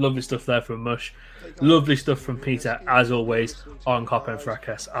 Lovely stuff there from Mush. Lovely stuff from Peter, as always, on Copper and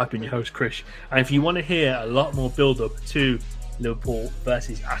Fracas. I've been your host, Chris. And if you want to hear a lot more build-up to Liverpool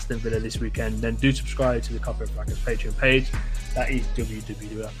versus Aston Villa this weekend, then do subscribe to the Copper and Fracas Patreon page. That is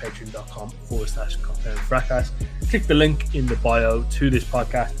www.patreon.com/Copper and Fracas. Click the link in the bio to this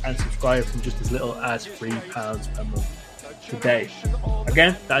podcast and subscribe from just as little as £3 per month today.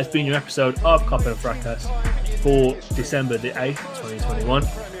 Again, that has been your episode of Copper and Fracas for December the 8th, 2021.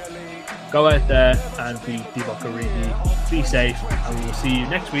 Go out there and be Divock Origi, be safe, and we will see you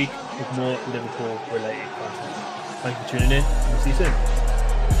next week with more Liverpool related content. Thank you for tuning in, and we'll see you soon.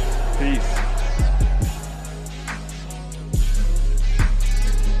 Peace.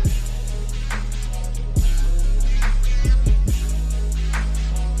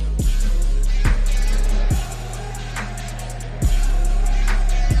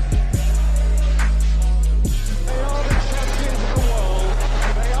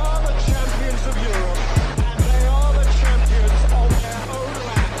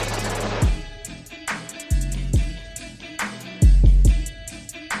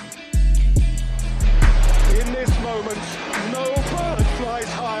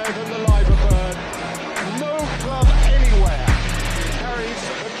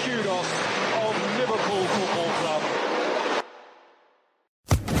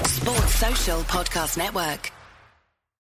 Social Podcast Network.